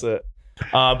 That's it.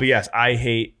 But yes,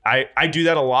 I do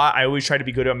that a lot. I always try to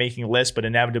be good at making lists, but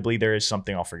inevitably there is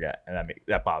something I'll forget. And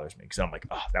that bothers me because I'm like,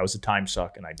 oh, that was a time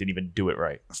suck and I didn't even do it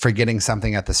right. Forgetting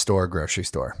something at the store, grocery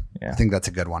store. Yeah. I think that's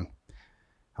a good one.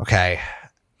 Okay.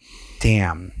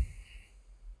 Damn.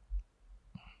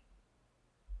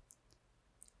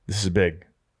 This is big.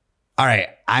 All right.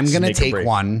 I'm This is going to make or take break.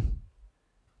 one.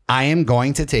 I am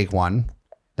going to take one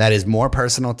that is more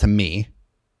personal to me.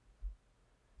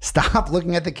 Stop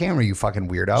looking at the camera, you fucking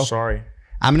weirdo. Sorry.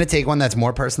 I'm going to take one that's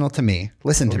more personal to me.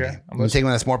 Listen to me. Okay, I'm going to take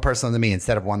one that's more personal to me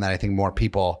instead of one that I think more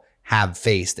people have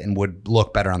faced and would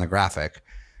look better on the graphic.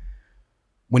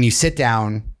 When you sit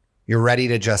down, you're ready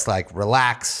to just like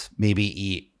relax, maybe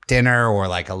eat dinner or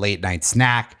like a late night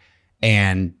snack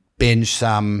and binge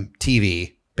some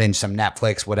TV, binge some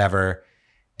Netflix, whatever.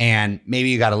 And maybe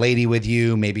you got a lady with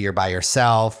you. Maybe you're by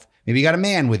yourself. Maybe you got a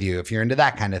man with you if you're into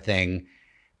that kind of thing.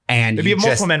 And Maybe you have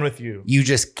multiple men with you. You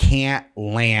just can't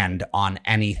land on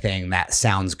anything that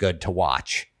sounds good to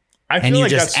watch. I feel And you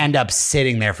like just that's end up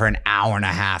sitting there for an hour and a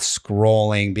half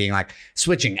scrolling, being like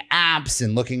switching apps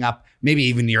and looking up. Maybe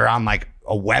even you're on like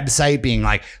a website being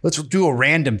like, let's do a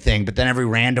random thing. But then every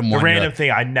random the one, you're random like,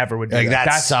 thing I never would do. like, that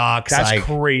sucks. That's Like-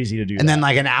 crazy to do. and that. then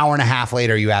like an hour and a half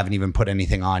later, you haven't even put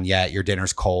anything on yet. Your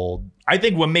dinner's cold. I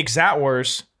think what makes that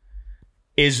worse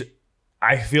is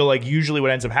I feel like usually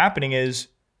what ends up happening is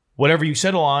whatever you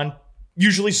settle on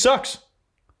usually sucks.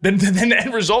 Then the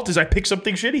end result is I pick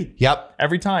something shitty Yep.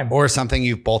 every time. Or something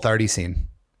you've both already seen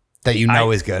that you know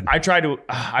is good. I try to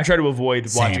avoid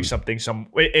watching Same. something.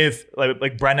 If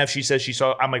like Brenna, if she says she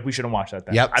saw, I'm like, we shouldn't watch that.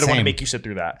 Then Yep, I don't want to same. make you sit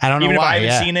through that. I don't know Even why, if I haven't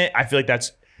yeah. seen it, I feel like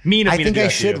that's mean of I me think to do I that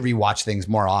to should you. rewatch things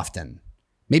more often.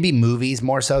 Maybe movies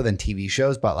more so than TV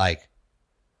shows, but like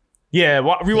Yeah,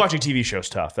 rewatching TV shows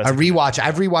tough. That's I've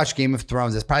rewatched Game of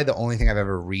Thrones. It's probably the only thing I've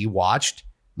ever rewatched.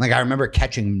 Like I remember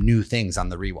catching new things on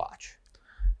the rewatch.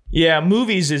 Yeah,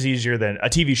 movies is easier than a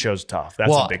TV show's tough. That's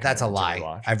Well, a big that's a commitment to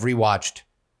lie. rewatch. I've rewatched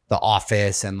The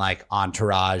Office and like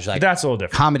Entourage. Like That's a little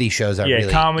different. comedy shows are really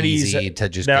comedies easy to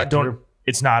just that get don't. through.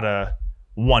 It's not a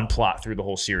one plot through the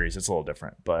whole series. It's a little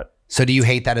different, but So do you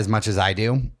hate that as much as I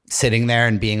do? Sitting there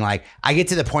and being like, I get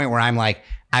to the point where I'm like,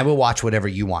 I will watch whatever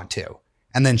you want to.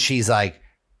 And then she's like,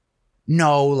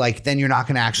 no, like then you're not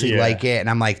going to actually Yeah. like it. And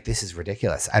I'm like, this is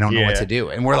ridiculous. I don't know what Yeah. to do.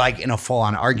 And we're like in a full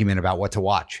on argument about what to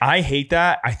watch. I hate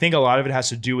that. I think a lot of it has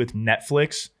to do with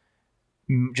Netflix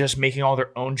just making all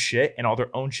their own shit, and all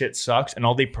their own shit sucks, and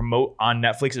all they promote on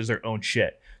Netflix is their own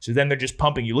shit. So then they're just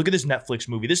pumping you. Look at this Netflix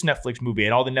movie,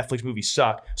 and all the Netflix movies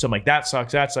suck. So I'm like, that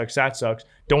sucks.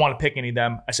 Don't want to pick any of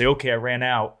them. I say, okay, I ran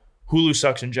out. Hulu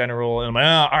sucks in general. And I'm like,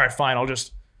 oh, all right, fine. I'll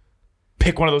just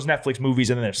pick one of those Netflix movies,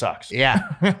 and then it sucks. Yeah.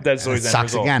 That's It always the end sucks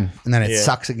result. again. And then it Yeah.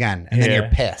 sucks again. And then Yeah. you're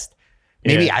pissed.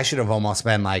 Maybe Yeah. I should have almost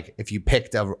been like, if you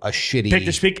picked a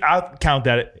shitty, I'll count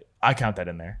that. I count that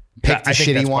in there. Pick the I think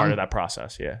shitty that's one? part of that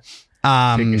process. Yeah. Pick a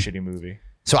um, shitty movie.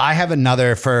 so I have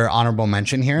another for honorable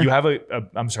mention here. You have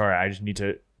I'm sorry. I just need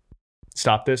to.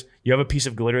 stop this. You have a piece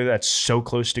of glitter that's so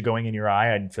close to going in your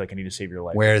eye. I feel like I need to save your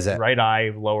life. Where is it? Right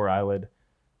eye, lower eyelid.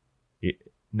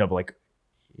 No, but like,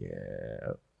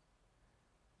 yeah.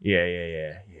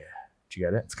 Did you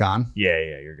get it? It's gone. Yeah,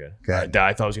 you're good. Good.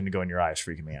 I thought it was going to go in your eye. It's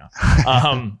freaking me out.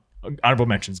 Honorable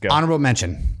mentions, go. Honorable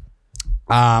mention.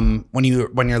 When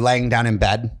you're laying down in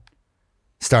bed,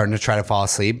 starting to try to fall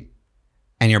asleep,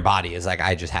 and your body is like,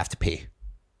 I just have to pee.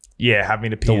 Yeah,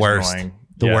 having to pee The is worst. annoying.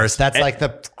 The Yeah. worst. That's like the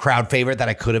crowd favorite that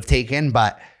I could have taken,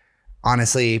 but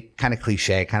honestly, kind of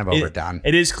cliche, kind of overdone.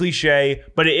 It is cliche,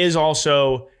 but it is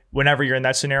also whenever you're in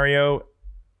that scenario,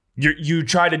 you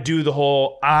try to do the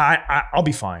whole I'll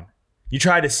be fine. You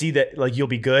try to see that like you'll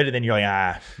be good, and then you're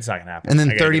like it's not gonna happen. And I then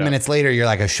gotta 30 get up. minutes later, you're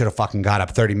like, I should have fucking got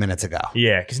up 30 minutes ago.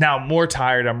 Yeah, because now I'm more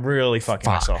tired. I'm really fucking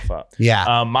myself up.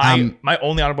 Yeah. My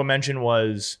only honorable mention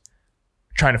was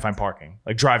trying to find parking,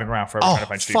 like driving around forever trying to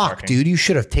find street fuck, parking. dude. You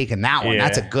should have taken that one. Yeah.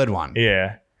 That's a good one.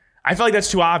 Yeah, I feel like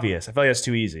that's too obvious. I feel like that's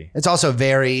too easy. It's also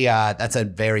very, that's a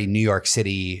very New York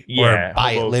City Yeah,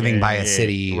 or living by a yeah,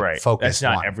 city right. focused That's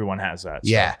not one. everyone has that.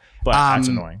 Yeah. but that's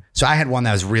annoying. So I had one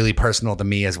that was really personal to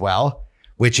me as well,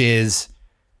 which is,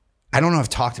 I don't know if I've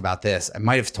talked about this. I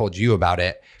might have told you about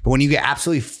it, but when you get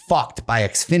absolutely fucked by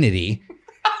Xfinity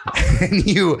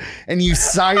and you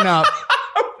sign up,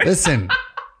 listen,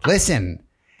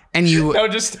 and you, No,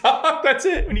 just stop. That's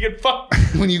it. When you get fucked.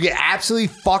 when you get absolutely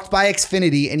fucked by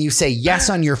Xfinity and you say yes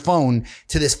on your phone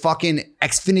to this fucking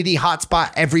Xfinity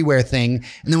hotspot everywhere thing.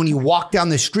 And then when you walk down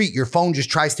the street, your phone just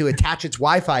tries to attach its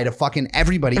Wi-Fi to fucking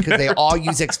everybody because they all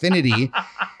use Xfinity.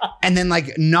 And then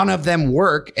like none of them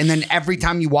work. And then every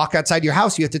time you walk outside your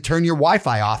house, you have to turn your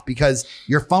Wi-Fi off because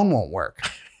your phone won't work.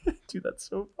 Dude, that's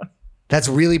so funny. That's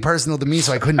really personal to me,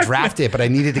 so I couldn't draft it, but I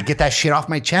needed to get that shit off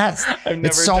my chest. never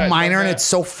It's so done minor and that. it's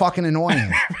so fucking annoying.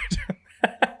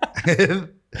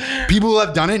 People who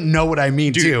have done it know what I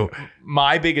mean too.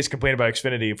 My biggest complaint about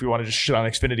Xfinity, if we want to just shit on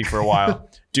Xfinity for a while,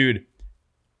 dude,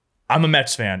 I'm a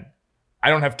Mets fan. I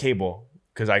don't have cable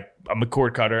because I'm a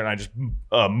cord cutter and I just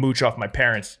mooch off my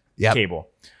parents' Yep. cable.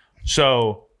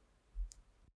 So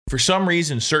for some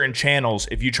reason, certain channels,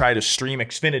 if you try to stream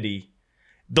Xfinity,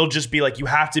 they'll just be like, you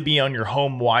have to be on your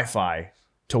home Wi-Fi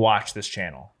to watch this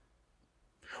channel,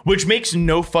 which makes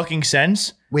no fucking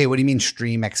sense. Wait, what do you mean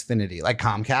stream Xfinity? Like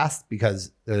Comcast?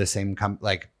 Because they're the same,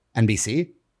 like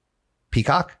NBC?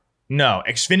 Peacock? No,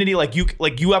 Xfinity, like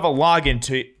you have a login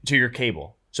to your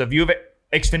cable. So if you have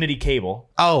Xfinity cable,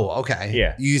 Oh, okay.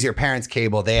 Yeah. You use your parents'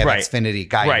 cable. They have Right.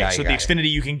 Xfinity. right? So the Xfinity,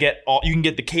 you can get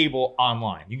the cable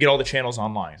online. You can get all the channels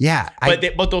online. Yeah. But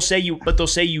they'll say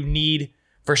you need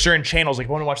for certain channels. Like if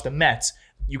I want to watch the Mets,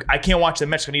 I can't watch the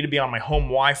Mets. I need to be on my home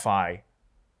Wi-Fi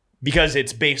because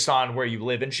it's based on where you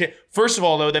live and shit. First of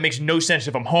all, though, that makes no sense.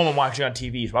 If I'm home and watching on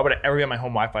TV, so why would I ever be on my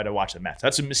home Wi-Fi to watch the Mets?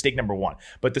 That's a mistake number one.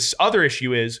 But this other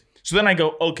issue is, so then I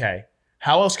go, okay,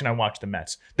 how else can I watch the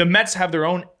Mets? The Mets have their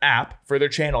own app for their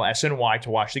channel, SNY, to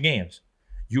watch the games.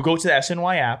 You go to the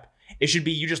SNY app. It should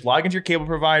be, you just log into your cable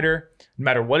provider. No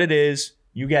matter what it is,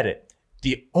 you get it.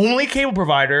 The only cable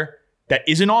provider that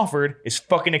isn't offered is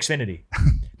fucking Xfinity.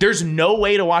 There's no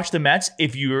way to watch the Mets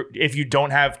if you don't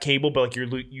have cable, but like you're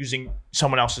using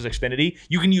someone else's Xfinity.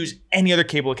 You can use any other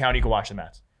cable account. You can watch the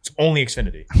Mets. It's only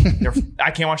Xfinity.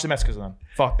 I can't watch the Mets because of them.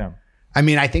 Fuck them. I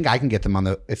mean, I think I can get them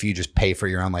on if you just pay for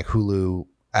your own, like Hulu.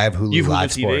 I have Hulu You have Hulu Live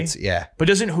TV? Sports. Yeah. But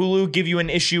doesn't Hulu give you an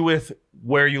issue with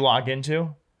where you log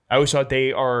into? I always thought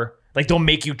they are like they'll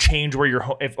make you change where you're.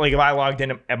 If I logged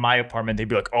in at my apartment, they'd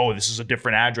be like, "Oh, this is a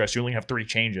different address. You only have 3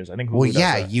 changes." I think. Hulu Well, does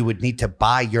yeah, that. you would need to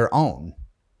buy your own.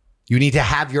 You need to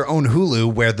have your own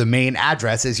Hulu where the main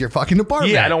address is your fucking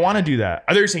apartment. Yeah, I don't want to do that.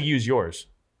 They're saying use yours.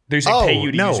 They're saying pay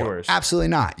you to use yours. Absolutely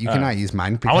not. You cannot use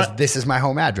mine because this is my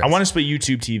home address. I want to split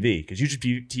YouTube TV because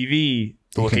YouTube TV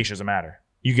the location doesn't matter.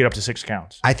 You get up to 6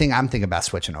 accounts. I'm thinking about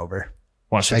switching over.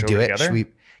 Want to Should I switch do over it? together?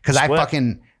 Because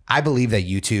Split. I believe that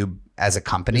YouTube as a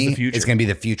company Is the future. is going to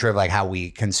be the future of like how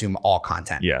we consume all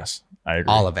content. Yes, I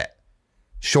agree. All of it.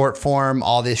 Short form,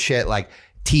 all this shit, like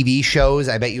TV shows.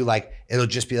 I bet you like it'll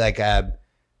just be like there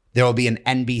will be an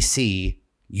NBC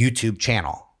YouTube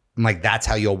channel. And like that's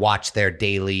how you'll watch their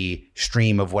daily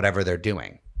stream of whatever they're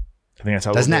doing. I think that's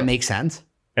how. Doesn't they'll that do it. make sense?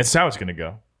 That's how it's gonna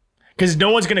go. Because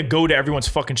no one's gonna go to everyone's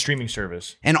fucking streaming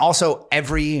service. And also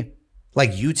every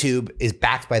like YouTube is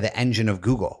backed by the engine of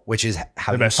Google, which is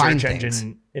how The you best find search things.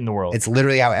 engine in the world. It's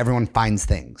literally how everyone finds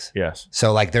things. Yes.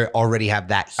 So like they already have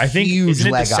that I think huge isn't it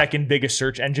the leg up. second biggest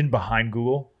search engine behind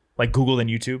Google? Like Google and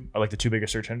YouTube are like the 2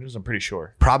 biggest search engines. I'm pretty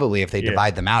sure. Probably if they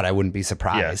divide them out, I wouldn't be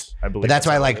surprised. Yes, I believe but that's that's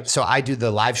why how it like, is. so I do the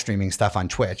live streaming stuff on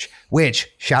Twitch, which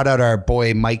shout out our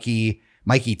boy Mikey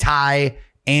Ty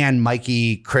and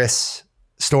Mikey Chris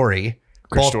Story.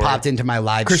 Chris Both Story. popped into my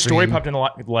live Chris stream. Story popped in the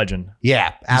legend.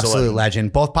 Yeah, absolute legend.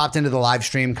 legend. Both popped into the live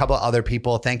stream. A couple of other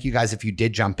people. Thank you guys if you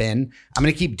did jump in. I'm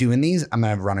going to keep doing these. I'm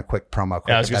going to run a quick promo.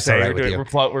 Yeah, I was if gonna that's say all right with you.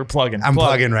 we're plugging. I'm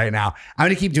plugging right now. I'm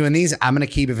going to keep doing these. I'm going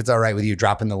to keep, if it's all right with you,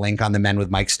 dropping the link on the Men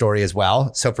with Mike story as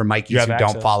well. So for Mikeys have who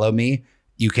access. don't follow me,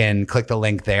 you can click the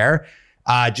link there.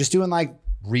 Just doing like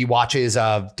rewatches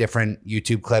of different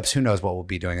YouTube clips. Who knows what we'll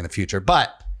be doing in the future, but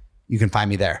you can find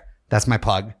me there. That's my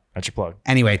plug. That's your plug.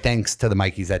 Anyway, thanks to the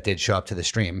Mikeys that did show up to the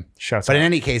stream. Shouts But out. in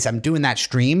any case, I'm doing that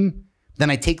stream. Then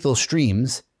I take those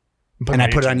streams Put and it I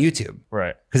on put it YouTube. on YouTube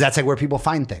Right. because that's like where people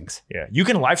find things. Yeah. You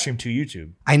can live stream to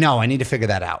YouTube. I know. I need to figure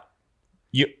that out.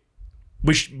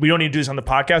 We don't need to do this on the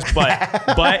podcast,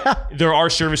 but there are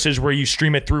services where you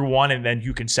stream it through one and then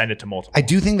you can send it to multiple. I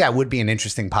do think that would be an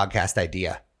interesting podcast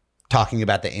idea, talking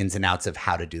about the ins and outs of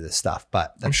how to do this stuff.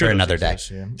 But that's for those another day.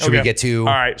 exist, yeah. Should we Okay. get to?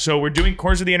 All right. So we're doing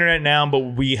Corners of the Internet now, but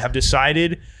we have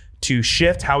decided to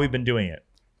shift how we've been doing it.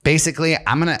 Basically,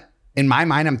 in my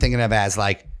mind, I'm thinking of it as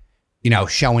like,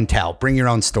 show and tell. Bring your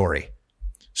own story.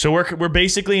 So we're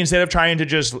basically, instead of trying to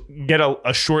just get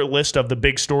a short list of the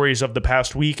big stories of the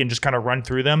past week and just kind of run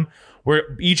through them,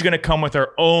 we're each going to come with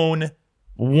our own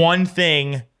one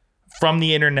thing from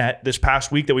the internet this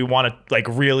past week that we want to like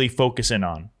really focus in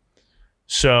on.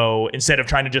 So instead of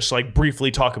trying to just like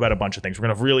briefly talk about a bunch of things, we're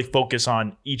going to really focus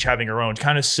on each having our own,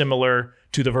 kind of similar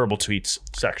to the verbal tweets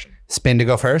section. Spin to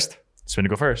go first. Spin to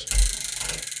go first.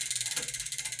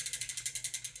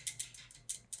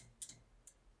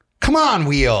 Come on,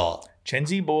 wheel.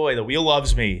 Chenzi boy, the wheel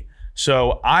loves me.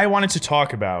 So I wanted to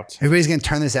talk about. Everybody's going to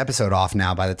turn this episode off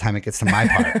now by the time it gets to my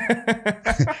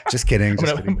part. Just kidding.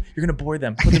 Just kidding. You're going to bore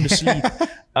them. Put them to sleep.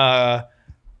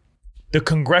 The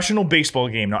congressional baseball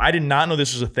game. Now, I did not know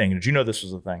this was a thing. Did you know this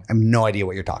was a thing? I have no idea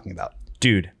what you're talking about.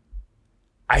 Dude,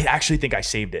 I actually think I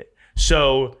saved it.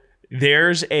 So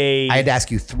there's a... I had to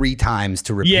ask you 3 times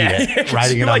to repeat yeah, it,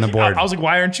 writing it on the board. I was like,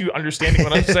 why aren't you understanding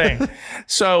what I'm saying?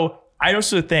 So I know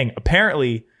this is a thing.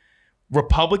 Apparently,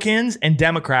 Republicans and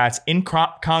Democrats in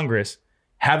Congress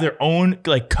have their own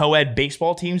like co-ed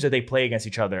baseball teams that they play against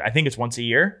each other. I think it's once a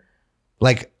year.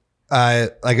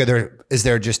 Is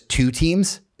there just 2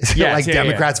 teams? Is it Yes, like yeah,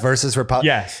 Democrats versus Republicans?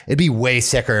 Yes. It'd be way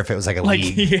sicker if it was like a Like,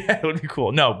 league. yeah, it would be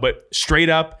cool. No, but straight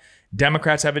up,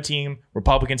 Democrats have a team,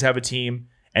 Republicans have a team,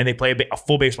 and they play a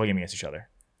full baseball game against each other.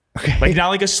 Okay. Like not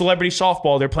like a celebrity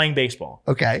softball, they're playing baseball.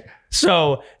 Okay.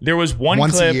 So there was one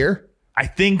Once clip. a year? I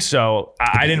think so.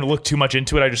 I didn't look too much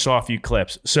into it. I just saw a few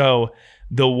clips. So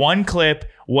the one clip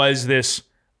was this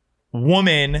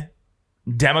woman,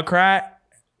 Democrat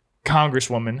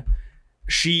congresswoman.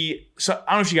 I don't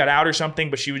know if she got out or something,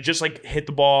 but she would just like hit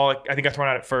the ball. I think got thrown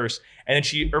out at first. And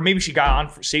then maybe she got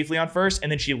on safely on first. And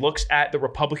then she looks at the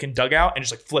Republican dugout and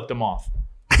just like flipped them off.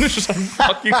 It's just like,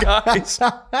 fuck you guys.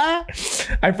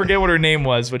 I forget what her name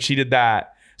was, but she did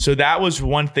that. So that was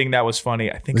one thing that was funny.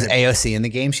 I think Was AOC in the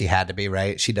game? She had to be,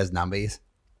 right? She does numbies.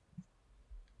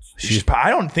 I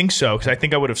don't think so, because I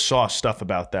think I would have saw stuff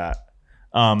about that.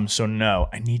 So no,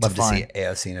 I need Love to to see find.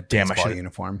 AOC in a Damn, I baseball should've-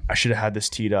 uniform. I should have had this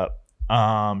teed up.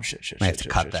 Might have to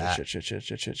cut that.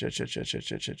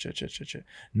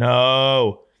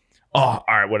 No. Oh, all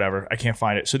right, whatever. I can't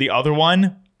find it. So the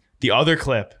other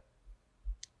clip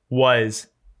was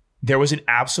there was an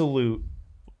absolute.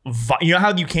 You know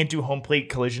how you can't do home plate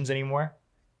collisions anymore?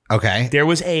 Okay. There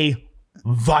was a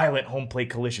violent home plate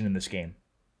collision in this game.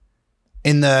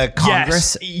 In the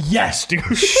Congress? Yes, dude.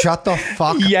 Shut the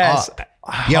fuck Yes. up.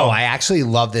 Yo, I actually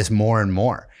love this more and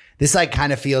more. This like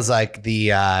kind of feels like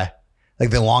the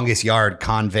longest yard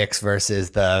convicts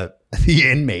versus the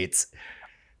inmates.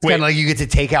 It's Wait. kind of like you get to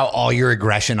take out all your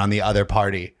aggression on the other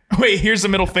party. Wait, here's the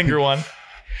middle finger one.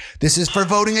 This is for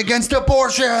voting against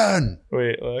abortion.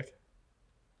 Wait, look.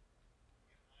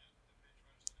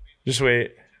 Just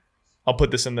wait. I'll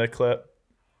put this in the clip.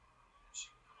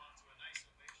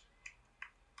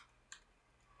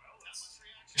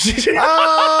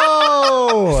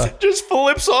 Oh! Just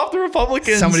flips off the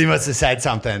Republicans. Somebody must have said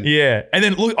something. Yeah. And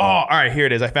then look. Oh, all right. Here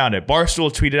it is. I found it.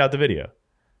 Barstool tweeted out the video.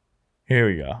 Here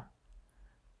we go.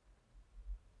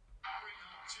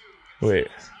 Wait.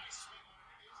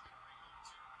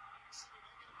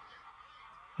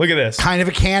 Look at this. Kind of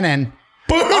a cannon.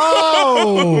 Boom,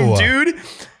 Oh! dude.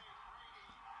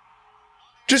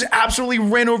 Just absolutely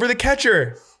ran over the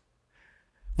catcher.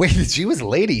 Wait, she was a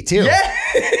lady too.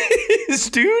 Yes,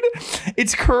 dude.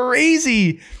 It's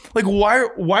crazy. Like, why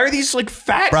are these like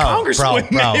fat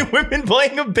congresswomen and women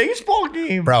playing a baseball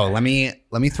game? Bro, let me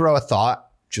throw a thought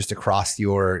just across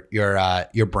your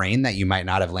brain that you might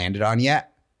not have landed on yet.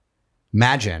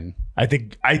 Imagine I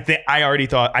think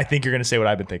you're gonna say what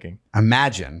I've been thinking.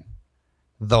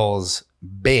 those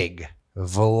big,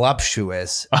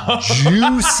 voluptuous,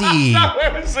 juicy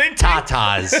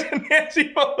tatas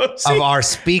Nancy Pelosi. of our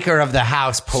Speaker of the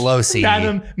House, Pelosi.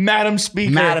 Madam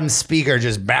Speaker. Madam Speaker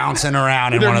just bouncing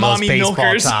around in Their one of those mommy baseball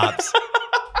milkers. tops.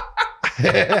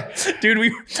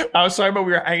 Dude, I was talking about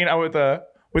we were hanging out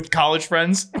with college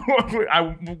friends.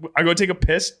 I go take a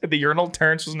piss at the urinal.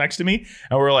 Terrence was next to me,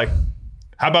 and we're like,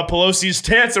 "How about Pelosi's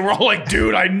tits?" And we're all like,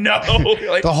 "Dude, I know."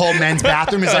 Like, The whole men's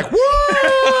bathroom is like,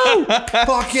 woo!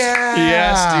 Fuck yeah!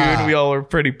 yes, dude, we all were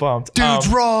pretty pumped. Dude's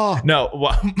raw. No,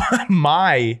 what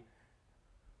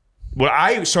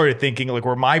I started thinking, like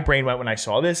where my brain went when I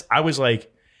saw this, I was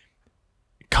like,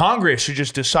 Congress should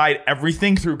just decide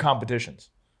everything through competitions.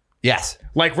 Yes.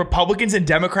 Like Republicans and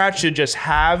Democrats should just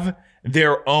have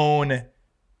their own,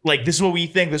 like, this is what we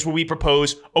think, this is what we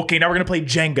propose. Okay, now we're gonna play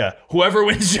Jenga. Whoever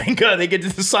wins Jenga, they get to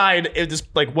decide if this,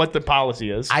 like, what the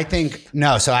policy is. I think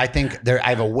I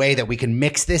have a way that we can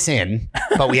mix this in,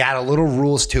 but we add a little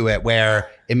rules to it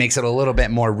where it makes it a little bit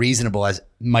more reasonable as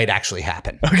might actually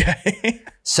happen. Okay.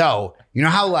 So, you know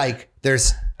how like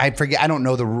I don't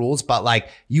know the rules, but like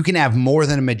you can have more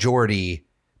than a majority,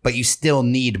 but you still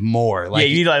need more. Like, yeah,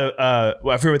 you need like I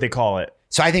forget what they call it.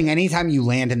 so I think anytime you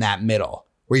land in that middle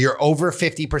where you're over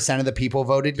 50% of the people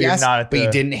voted you're yes, not at but you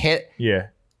the- didn't hit, Yeah.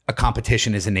 a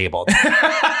competition is enabled.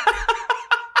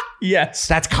 Yes.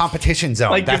 That's competition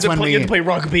zone. Like That's you when have to play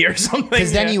rugby or something.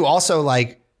 because then yeah. you also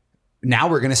like, now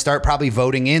we're going to start probably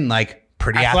voting in like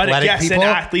pretty athletic yes, people.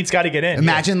 and athletes got to get in.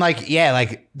 Imagine like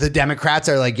the Democrats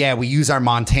are like, yeah, we use our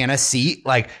Montana seat.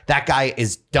 Like that guy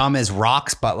is dumb as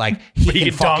rocks, but like he But he can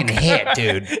can fucking dunk. hit,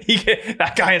 dude.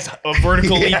 That guy is a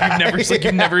vertical leap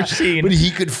you've never seen. But he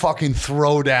could fucking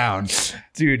throw down.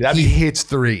 Dude, that'd He be hits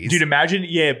threes. Dude, imagine,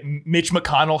 Mitch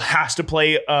McConnell has to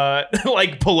play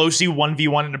like Pelosi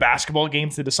 1v1 in a basketball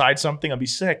game to decide something. I'd be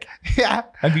sick. Yeah.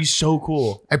 That'd be so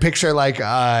cool. I picture like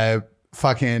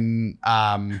fucking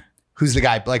who's the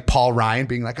guy? Like Paul Ryan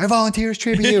being like, I volunteer as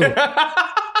tribute.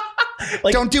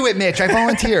 Like- Don't do it, Mitch. I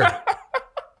volunteer.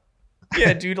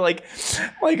 Yeah, dude, like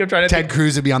I'm trying to Ted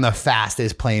Cruz would be on the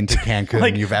fastest plane to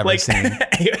Cancun you've ever seen.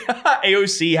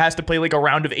 AOC has to play like a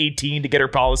round of 18 to get her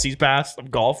policies passed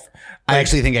of golf. I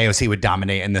actually think AOC would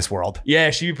dominate in this world. Yeah,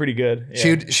 she'd be pretty good.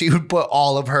 Yeah. She would put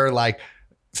all of her like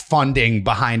funding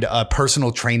behind a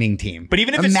personal training team. But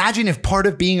even if it's- imagine if part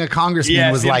of being a congressman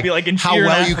Yeah, was it'd like, be like, how you're an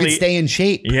well you could athlete. stay in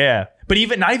shape. Yeah. But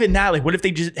not even that, like what if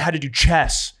they just had to do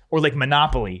chess or like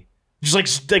Monopoly?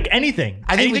 Just like anything.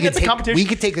 I think anything that's a competition. we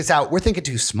could take this out. We're thinking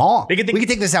too small. They could think- we could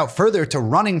take this out further to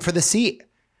running for the seat.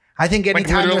 I think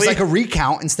anytime there's literally? like a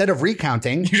recount, instead of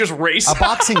recounting, You just race a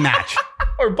boxing match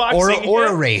or boxing or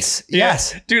yeah. a race. Yeah.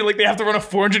 Yes. Dude, like they have to run a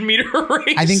 400-meter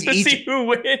race I think to see who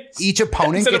wins. Each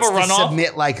opponent Instead of gets a to runoff.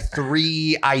 submit like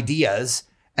 3 ideas,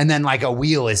 and then like a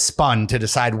wheel is spun to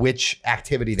decide which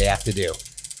activity they have to do.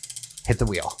 Hit the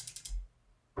wheel.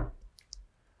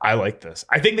 I like this.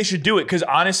 I think they should do it because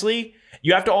honestly,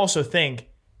 you have to also think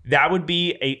that would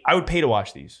be I would pay to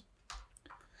watch these.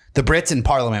 The Brits in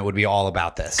Parliament would be all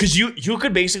about this. Because you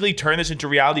could basically turn this into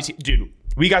reality. Dude,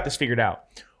 we got this figured out.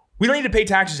 We don't need to pay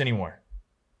taxes anymore.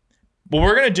 What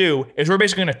we're going to do is we're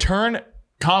basically going to turn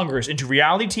Congress into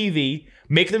reality TV,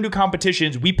 make them do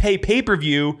competitions. We pay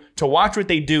pay-per-view to watch what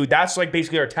they do. That's like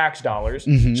basically our tax dollars.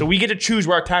 So we get to choose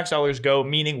where our tax dollars go,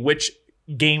 meaning which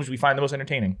games we find the most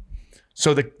entertaining.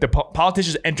 So the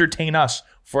politicians entertain us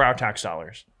for our tax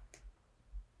dollars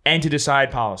and to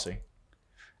decide policy.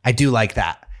 I do like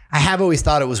that. I have always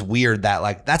thought it was weird that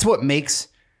like that's what makes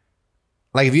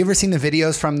like have you ever seen the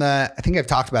videos from I think I've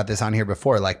talked about this on here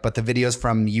before, like, but the videos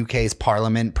from UK's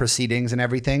Parliament proceedings and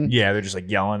everything. Yeah, they're just like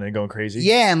yelling and going crazy.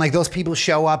 Yeah, and like those people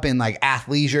show up in like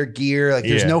athleisure gear. Like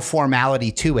there's Yeah. no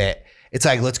formality to it. It's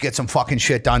like, let's get some fucking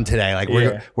shit done today. Like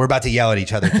we're about to yell at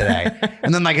each other today.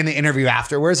 And then like in the interview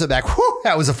afterwards, they're like, whew,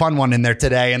 that was a fun one in there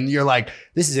today. And you're like,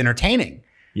 this is entertaining.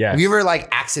 Yeah. Have you ever like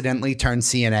accidentally turned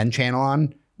CNN channel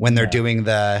on when they're doing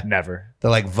the Never.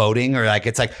 like voting or like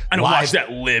it's like I don't live, watch that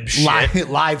lib shit.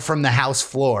 live from the House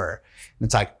floor. And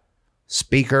it's like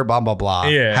speaker blah blah blah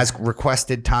Yeah. has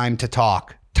requested time to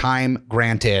talk. Time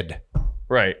granted.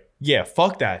 Right. Yeah,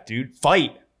 fuck that, dude.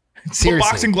 Fight. Seriously. Put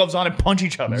boxing gloves on and punch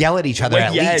each other. Yell at each other Like,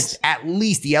 at yes. least. At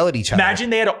least yell at each other. Imagine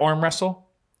they had an arm wrestle.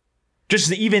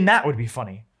 Just even that would be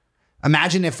funny.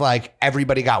 Imagine if like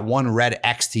everybody got one red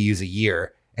X to use a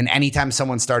year, and anytime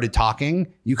someone started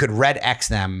talking, you could red X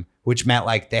them, which meant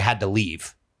like they had to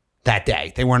leave that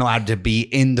day. They weren't allowed to be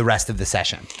in the rest of the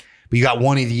session. But you got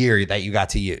one of the year that you got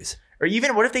to use. Or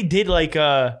even what if they did like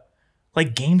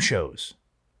game shows?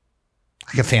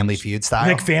 Like a Family Feud style.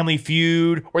 like Family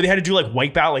Feud, or they had to do like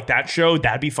Wipeout, like that show.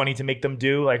 That'd be funny to make them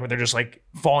do, like where they're just like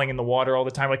falling in the water all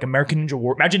the time, like American Ninja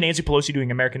Warrior. Imagine Nancy Pelosi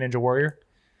doing American Ninja Warrior.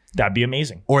 That'd be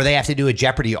amazing. Or they have to do a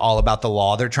Jeopardy all about the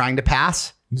law they're trying to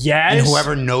pass. Yes. And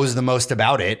whoever knows the most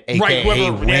about it, aka right,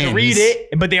 whoever wins. they had to read it,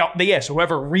 but so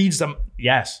whoever reads them,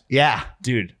 yes, Yeah.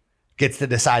 dude. Gets to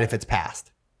decide if it's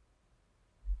passed.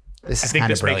 This is I think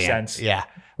kind of this makes brilliant. sense. Yeah.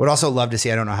 Would also love to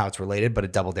see, I don't know how it's related, but a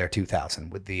Double Dare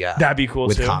 2000 with the That'd be cool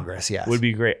with too. Congress. Yes. Would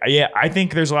be great. Yeah, I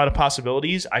think there's a lot of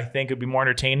possibilities. I think it'd be more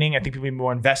entertaining. I think people would be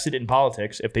more invested in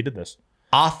politics if they did this.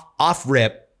 Off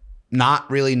rip, not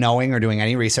really knowing or doing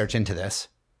any research into this.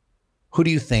 Who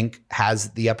do you think has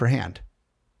the upper hand?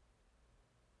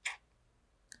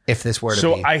 If this were to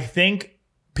So be. I think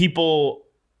people,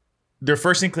 their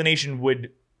first inclination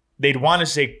they'd want to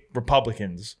say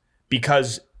Republicans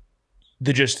because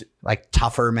the just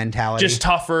tougher mentality. just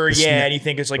tougher, The yeah. sna- And you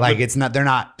think it's like it's not, they're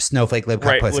not snowflake lip cut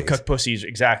right, pussies. lip cook pussies,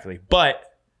 exactly. But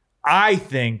I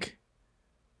think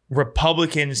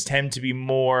Republicans tend to be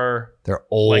more They're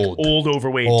old. like old,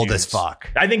 overweight, Old dudes. as fuck.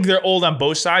 I think they're old on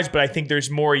both sides, but I think there's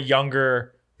more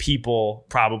younger people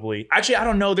probably. Actually, I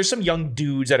don't know. There's some young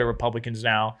dudes that are Republicans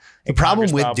now. The in problem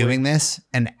Congress, with probably. doing this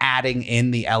and adding in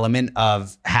the element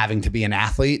of having to be an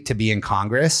athlete to be in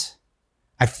Congress,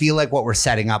 I feel like what we're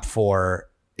setting up for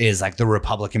is like the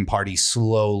Republican Party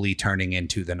slowly turning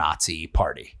into the Nazi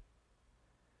party.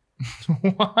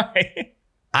 Why?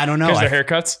 I don't know. Because their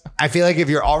haircuts. I feel like if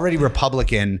you're already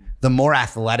Republican, the more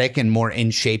athletic and more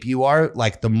in shape you are,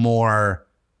 like the more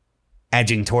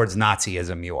edging towards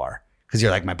Nazism you are. Because you're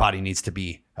like, my body needs to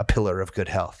be a pillar of good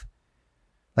health.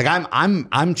 Like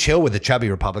I'm chill with a chubby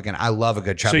Republican. I love a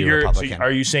good chubby Republican. So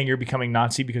are you saying you're becoming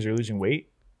Nazi because you're losing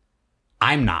weight?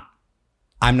 I'm not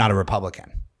a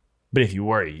Republican. But if you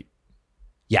were,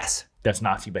 Yes. that's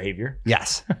Nazi behavior.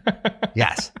 Yes.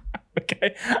 Yes.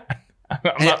 Okay. I'm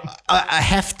And not, a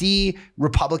hefty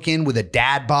Republican with a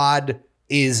dad bod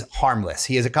is harmless.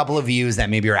 He has a couple of views that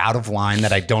maybe are out of line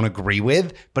that I don't agree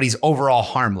with, but he's overall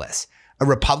harmless. A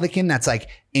Republican that's like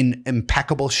in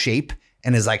impeccable shape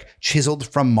and is like chiseled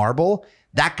from marble,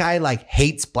 that guy like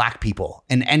hates black people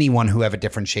and anyone who have a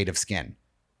different shade of skin.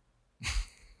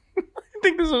 I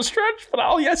think this is a stretch, but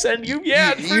I'll yes and you.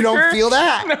 Yeah. You don't feel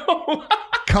that? No,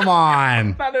 Come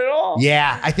on. not at all.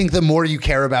 Yeah, I think the more you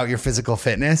care about your physical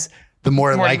fitness, the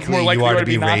more likely you are to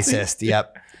be Nazi? racist.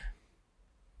 Yep.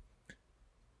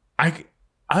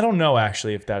 I don't know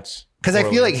actually if that's Because I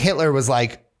feel like Hitler was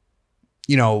like,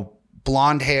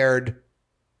 blonde haired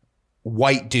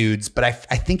white dudes. But I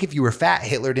think if you were fat,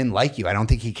 Hitler didn't like you. I don't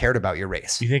think he cared about your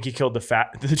race. You think he killed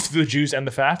the Jews and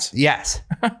the fats? Yes.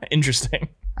 Interesting.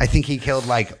 I think he killed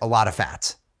like a lot of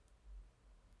fats.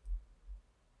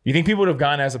 You think people would have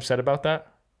gotten as upset about that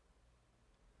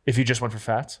if you just went for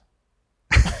fats?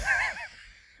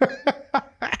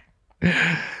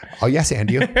 Oh, yes, and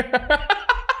you.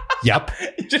 Yep.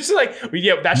 Just like,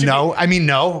 yeah, that should No, I mean,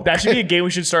 no. That should be a game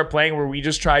we should start playing where we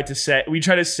just try to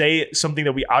say something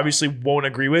that we obviously won't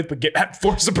agree with, but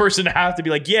force the person to have to be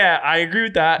like, yeah, I agree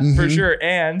with that for sure.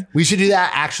 And We should do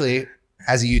that actually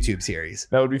as a YouTube series.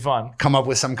 that would be fun. Come up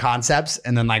with some concepts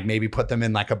and then like maybe put them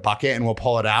in like a bucket and we'll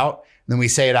pull it out. And then we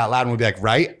say it out loud and we'll be like,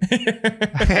 right?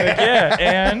 Yeah.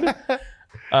 And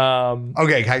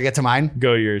Okay, can I get to mine?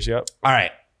 go yours. Yep. All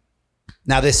right.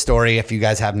 Now this story, if you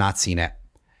guys have not seen it,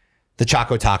 the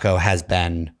Choco Taco has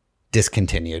been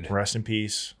discontinued. Rest in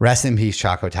peace. Rest in peace,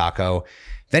 Choco Taco.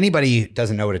 If anybody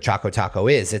doesn't know what a Choco Taco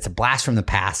is, it's a blast from the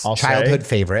past, I'll childhood say-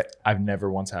 favorite. I've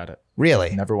never once had it.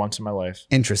 Really? Never once in my life.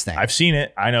 Interesting. I've seen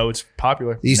it. I know it's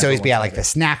popular. They used to Never always be once at like had the it.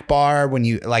 snack bar when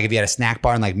you like if you had a snack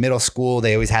bar in like middle school,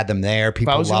 they always had them there. If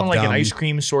People I was loved on like them. an ice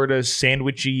cream sort of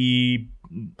sandwichy,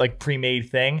 like pre-made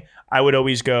thing, I would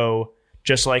always go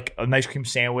just like an ice cream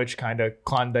sandwich kind of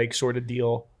Klondike sort of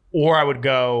deal. Or I would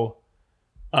go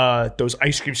those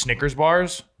ice cream Snickers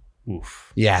bars.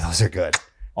 Oof. Yeah, those are good.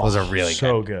 Those are really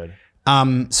so good.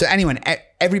 good. So anyway,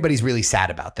 everybody's really sad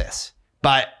about this,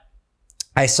 but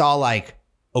I saw like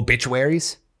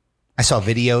obituaries. I saw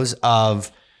videos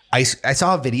of I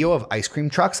saw a video of ice cream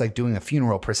trucks like doing a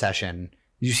funeral procession.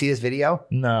 Did you see this video?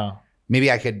 No.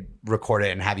 Maybe I could record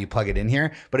it and have you plug it in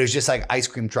here. But it was just like ice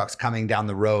cream trucks coming down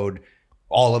the road,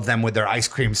 all of them with their ice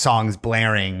cream songs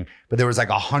blaring. But there was like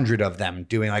 100 of them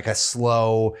doing like a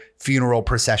slow funeral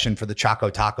procession for the Choco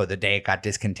Taco the day it got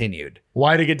discontinued.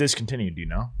 Why did it get discontinued? Do you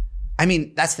know? I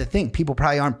mean, that's the thing. People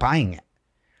probably aren't buying it.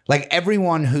 Like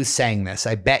everyone who's saying this,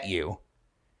 I bet you,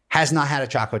 has not had a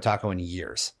Choco Taco in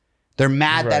years. They're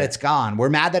mad that Right. it's gone. We're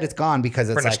mad that it's gone because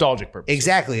it's For like, nostalgic purposes.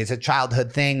 exactly. It's a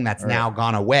childhood thing that's now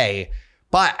gone away.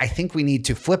 But I think we need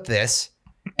to flip this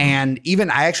And even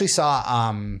I actually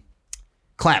saw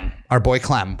Clem, our boy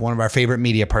Clem, one of our favorite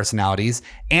media personalities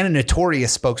and a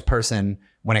notorious spokesperson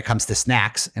when it comes to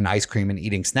snacks and ice cream and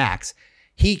eating snacks.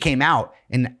 He came out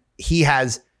and he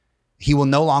will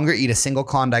no longer eat a single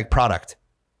Klondike product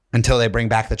until they bring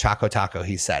back the Choco Taco,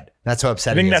 he said. That's how I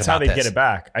upsetting think he is that's how about they this. get it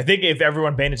back. I think if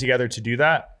everyone banded together to do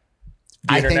that,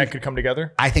 the internet could come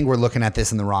together. I think we're looking at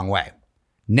this in the wrong way.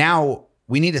 Now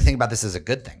we need to think about this as a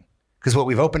good thing, because what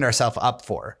we've opened ourselves up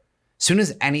for, as soon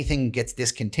as anything gets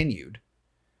discontinued,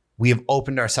 we have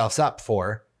opened ourselves up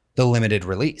for the limited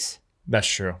release. That's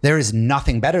true. There is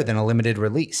nothing better than a limited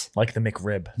release. Like the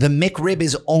McRib. The McRib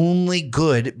is only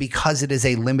good because it is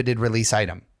a limited release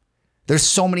item. There's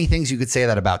so many things you could say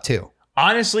that about too.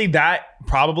 Honestly, that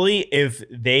probably, if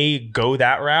they go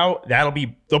that route,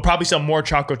 they'll probably sell more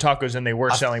Choco Tacos than they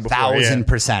were selling before.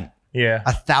 1,000%. Yeah.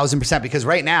 1,000%. Because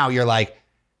right now you're like,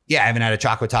 yeah, I haven't had a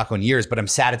Choco Taco in years, but I'm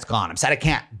sad it's gone. I'm sad I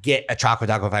can't get a Choco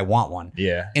Taco if I want one.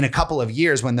 Yeah. In a couple of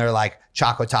years, when they're like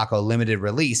Choco Taco limited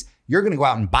release, you're going to go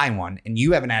out and buy one, and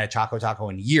you haven't had a Choco Taco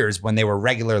in years when they were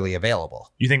regularly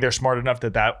available. You think they're smart enough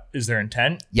that is their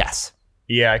intent? Yes.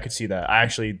 Yeah, I could see that.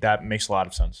 That makes a lot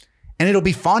of sense. And it'll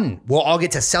be fun. We'll all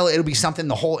get to sell it. It'll be something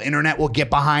the whole internet will get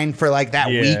behind for like that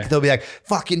week. They'll be like,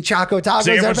 fucking Choco Tacos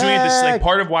So are everyone's doing this. back. Like,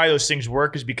 part of why those things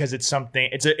work is because it's something.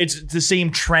 It's the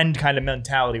same trend kind of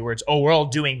mentality where it's, oh, we're all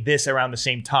doing this around the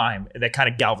same time. That kind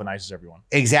of galvanizes everyone.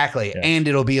 Exactly. Yeah. And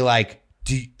it'll be like,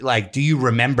 do you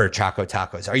remember Choco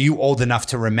Tacos? Are you old enough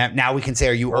to remember? Now we can say,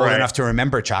 are you old Right. enough to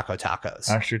remember Choco Tacos?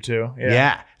 That's true too.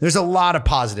 Yeah. There's a lot of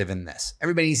positive in this.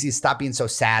 Everybody needs to stop being so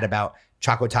sad about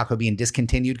Choco Taco being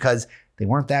discontinued because they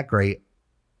weren't that great.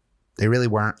 They really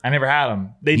weren't. I never had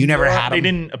them. You never had They 'em?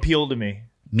 didn't appeal to me.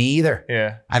 Me either.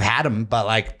 Yeah. I've had them, but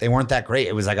like they weren't that great.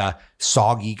 It was like a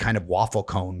soggy kind of waffle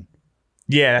cone.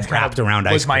 Yeah, that's Wrapped kind of around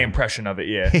was ice my cream. impression of it.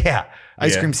 Yeah. Yeah.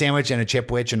 Ice Yeah. cream sandwich and a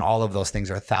chipwich and all of those things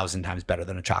are 1,000 times better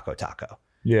than a Choco Taco.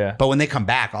 Yeah. But when they come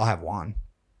back, I'll have one.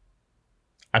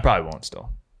 I probably won't still.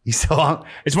 You still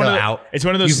It's still one of the- out. it's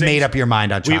one of those You've things- made up your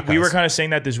mind on We Chacos. were kind of saying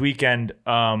that this weekend.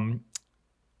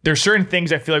 There's certain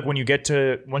things I feel like once you get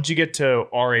to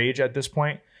our age at this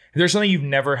point, if there's something you've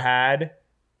never had,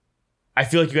 I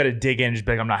feel like you got to dig in and just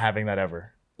be like, I'm not having that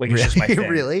ever. Like, it's just my thing.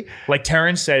 Really? Like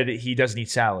Terrence said he doesn't eat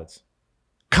salads.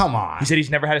 Come on. He said he's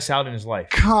never had a salad in his life.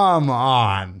 Come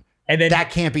on. And then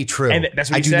That can't be true. and that's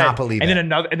what I he do said. not believe and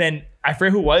it. then I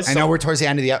forget who it was. I know we're towards the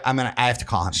end of the. I have to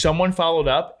call him. Someone followed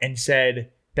up and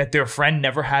said that their friend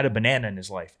never had a banana in his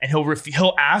life, and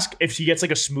he'll ask if she gets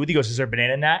like a smoothie. He goes, "Is there a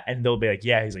banana in that?" And they'll be like,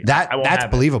 "Yeah." He's like, I won't That's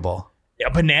have believable. it.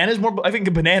 A banana's more. I think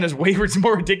a banana's way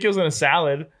more ridiculous than a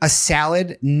salad. A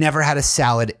salad. Never had a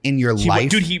salad in your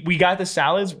life, We got the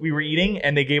salads we were eating,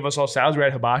 and they gave us all salads. We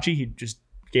had hibachi. He just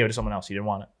gave it to someone else. He didn't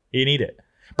want it. He didn't eat it.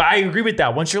 But I agree with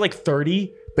that. Once you're like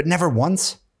 30, but never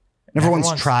once. Never once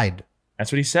tried.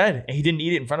 that's what he said, and he didn't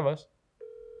eat it in front of us.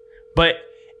 But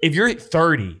if you're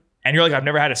 30 and you're like, I've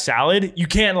never had a salad, you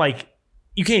can't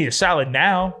eat a salad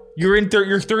now. You're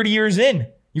 30 years in.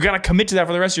 You got to commit to that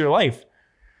for the rest of your life.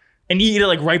 And you eat it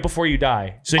like right before you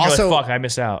die. So then Also- you're like, fuck, I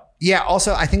missed out. Yeah.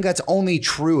 Also, I think that's only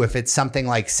true if it's something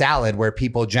like salad, where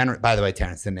people generally. By the way,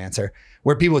 Terrence didn't answer.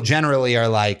 Where people generally are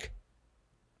like,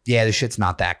 "Yeah, this shit's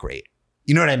not that great."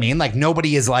 You know what I mean? Like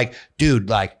nobody is like, "Dude,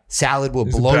 like salad will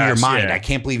It's the blow your best, mind." yeah. I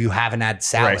can't believe you haven't had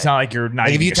salad. Right. It's not like you're not Like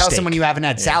if eating you a tell steak. someone you haven't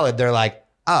had salad, they're like,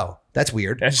 "Oh, that's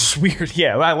weird." That's just weird.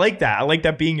 Yeah, I like that. I like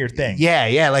that being your thing. Yeah,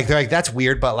 yeah. Like they're like, "That's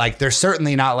weird," but like they're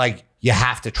certainly not like you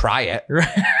have to try it. Right.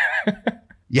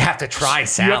 You have to try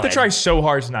salad. You have to try so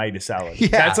hard to not eat a salad.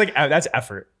 Yeah. That's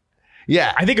effort.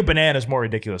 Yeah, I think a banana is more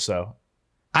ridiculous though.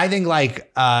 I think like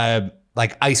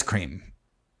ice cream,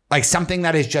 like something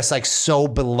that is just like so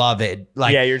beloved,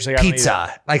 like Yeah, you're just like, I don't need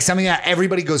pizza, like something that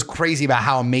everybody goes crazy about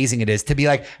how amazing it is. To be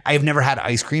like, I've never had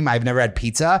ice cream, I've never had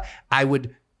pizza. I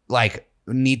would like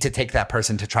need to take that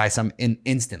person to try some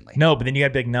instantly. No, but then you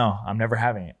gotta be like, no, I'm never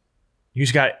having it. You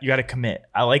got to commit.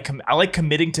 I like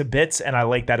committing to bits, and I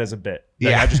like that as a bit.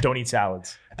 Like, Yeah. I just don't eat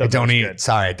salads. I don't eat. Good.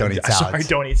 Sorry, I don't eat salads. Sorry,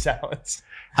 don't eat salads.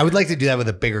 I would like to do that with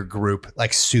a bigger group,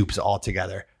 like soups all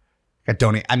together. I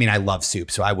don't eat, I mean, I love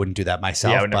soup, so I wouldn't do that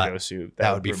myself. Yeah, I would never but go soup.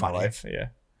 that would be ruin my funny. life.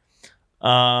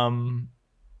 Yeah.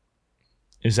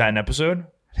 Is that an episode?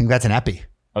 That I think that's an epi.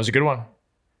 was a good one.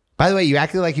 By the way, you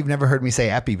acted like you've never heard me say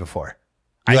epi before.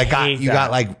 You I like hate you that.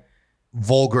 got like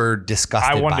vulgar,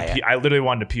 disgusted I wanted by to. it. I literally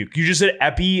wanted to puke. You just said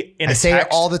epi in I a say text.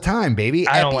 it all the time, baby.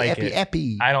 I Epi, don't like epi, it.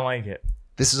 epi. I don't like it.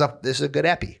 This is a good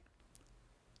epi.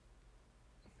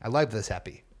 I love this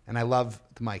epi, and I love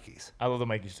the Mikeys. I love the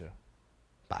Mikeys too.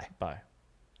 Bye, Bye.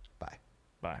 bye,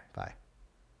 Bye. bye.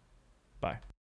 Bye.